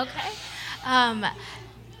sleep, okay?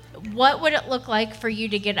 What would it look like for you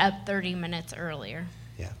to get up 30 minutes earlier?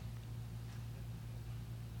 Yeah.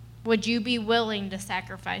 Would you be willing to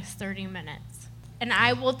sacrifice 30 minutes? And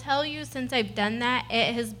I will tell you, since I've done that,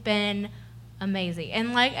 it has been amazing.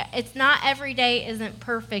 And it's not every day isn't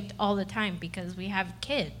perfect all the time, because we have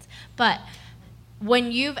kids. But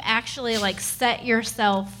when you've actually set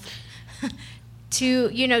yourself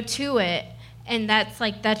to it, and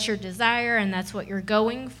that's your desire, and that's what you're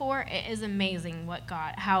going for, it is amazing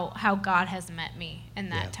how God has met me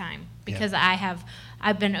in that time, because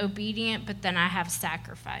I've been obedient, but then I have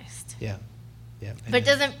sacrificed. Yeah. Yeah. But it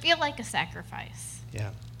doesn't feel like a sacrifice. Yeah.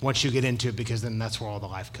 Once you get into it, because then that's where all the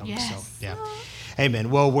life comes. Yes. So, yeah.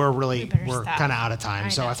 Amen. Well, we're stop. kind of out of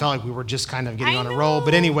time. So I felt like we were just kind of getting I on a know. roll.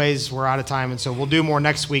 But anyways, we're out of time. And so we'll do more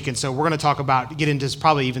next week. And so we're going to get into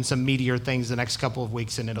probably even some meatier things the next couple of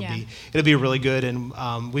weeks. And it'll be really good. And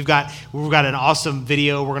we've got an awesome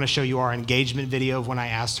video. We're going to show you our engagement video of when I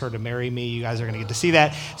asked her to marry me. You guys are going to get to see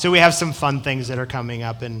that. So we have some fun things that are coming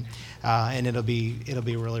up, and it'll be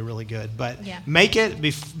really, really good. But make it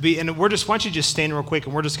and why don't you just stand real quick,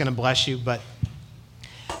 and we're just going to bless you. But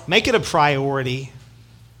make it a priority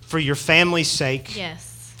for your family's sake,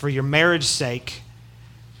 for your marriage's sake,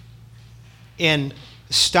 and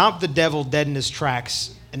stop the devil dead in his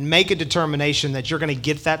tracks and make a determination that you're going to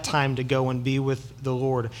get that time to go and be with the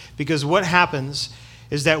Lord. Because what happens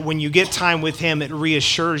is that when you get time with him, it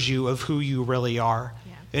reassures you of who you really are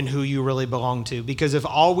and who you really belong to. Because if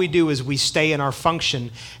all we do is we stay in our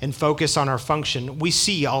function and focus on our function, we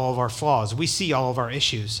see all of our flaws. We see all of our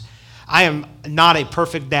issues. I am not a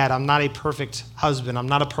perfect dad. I'm not a perfect husband. I'm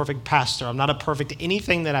not a perfect pastor. I'm not a perfect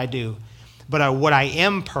anything that I do. But what I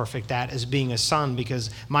am perfect at is being a son, because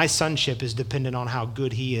my sonship is dependent on how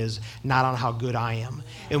good he is, not on how good I am.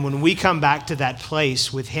 And when we come back to that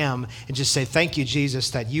place with him and just say, thank you, Jesus,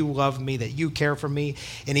 that you love me, that you care for me.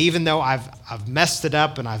 And even though I've messed it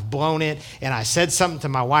up and I've blown it and I said something to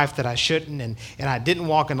my wife that I shouldn't and I didn't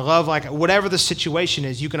walk in love, like whatever the situation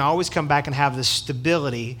is, you can always come back and have this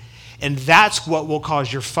stability. And that's what will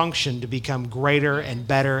cause your function to become greater and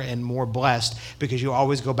better and more blessed, because you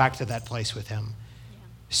always go back to that place with him. Yeah.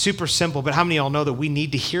 Super simple, but how many of y'all know that we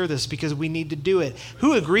need to hear this because we need to do it?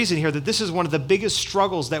 Who agrees in here that this is one of the biggest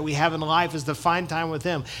struggles that we have in life, is to find time with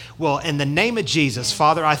him? Well, in the name of Jesus,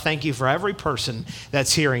 Father, I thank you for every person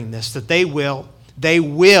that's hearing this, that they will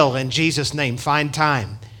in Jesus' name find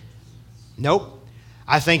time. Nope.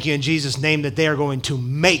 I thank you in Jesus' name that they are going to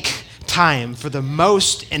make time for the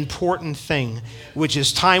most important thing, which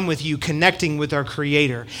is time with you, connecting with our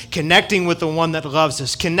Creator, connecting with the one that loves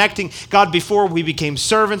us, connecting, God, before we became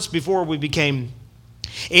servants, before we became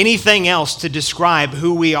anything else to describe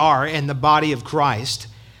who we are in the body of Christ,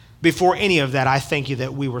 before any of that, I thank you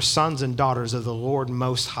that we were sons and daughters of the Lord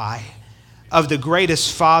Most High, of the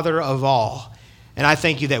greatest Father of all. And I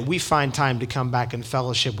thank you that we find time to come back in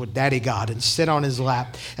fellowship with Daddy God and sit on his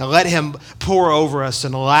lap and let him pour over us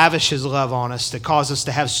and lavish his love on us to cause us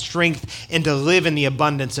to have strength and to live in the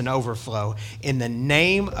abundance and overflow. In the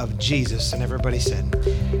name of Jesus. And everybody said,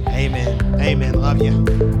 amen. Amen. Love you.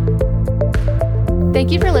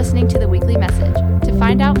 Thank you for listening to the weekly message. To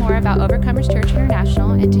find out more about Overcomers Church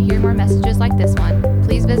International and to hear more messages like this one,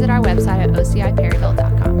 please visit our website at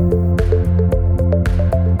ociperryville.com.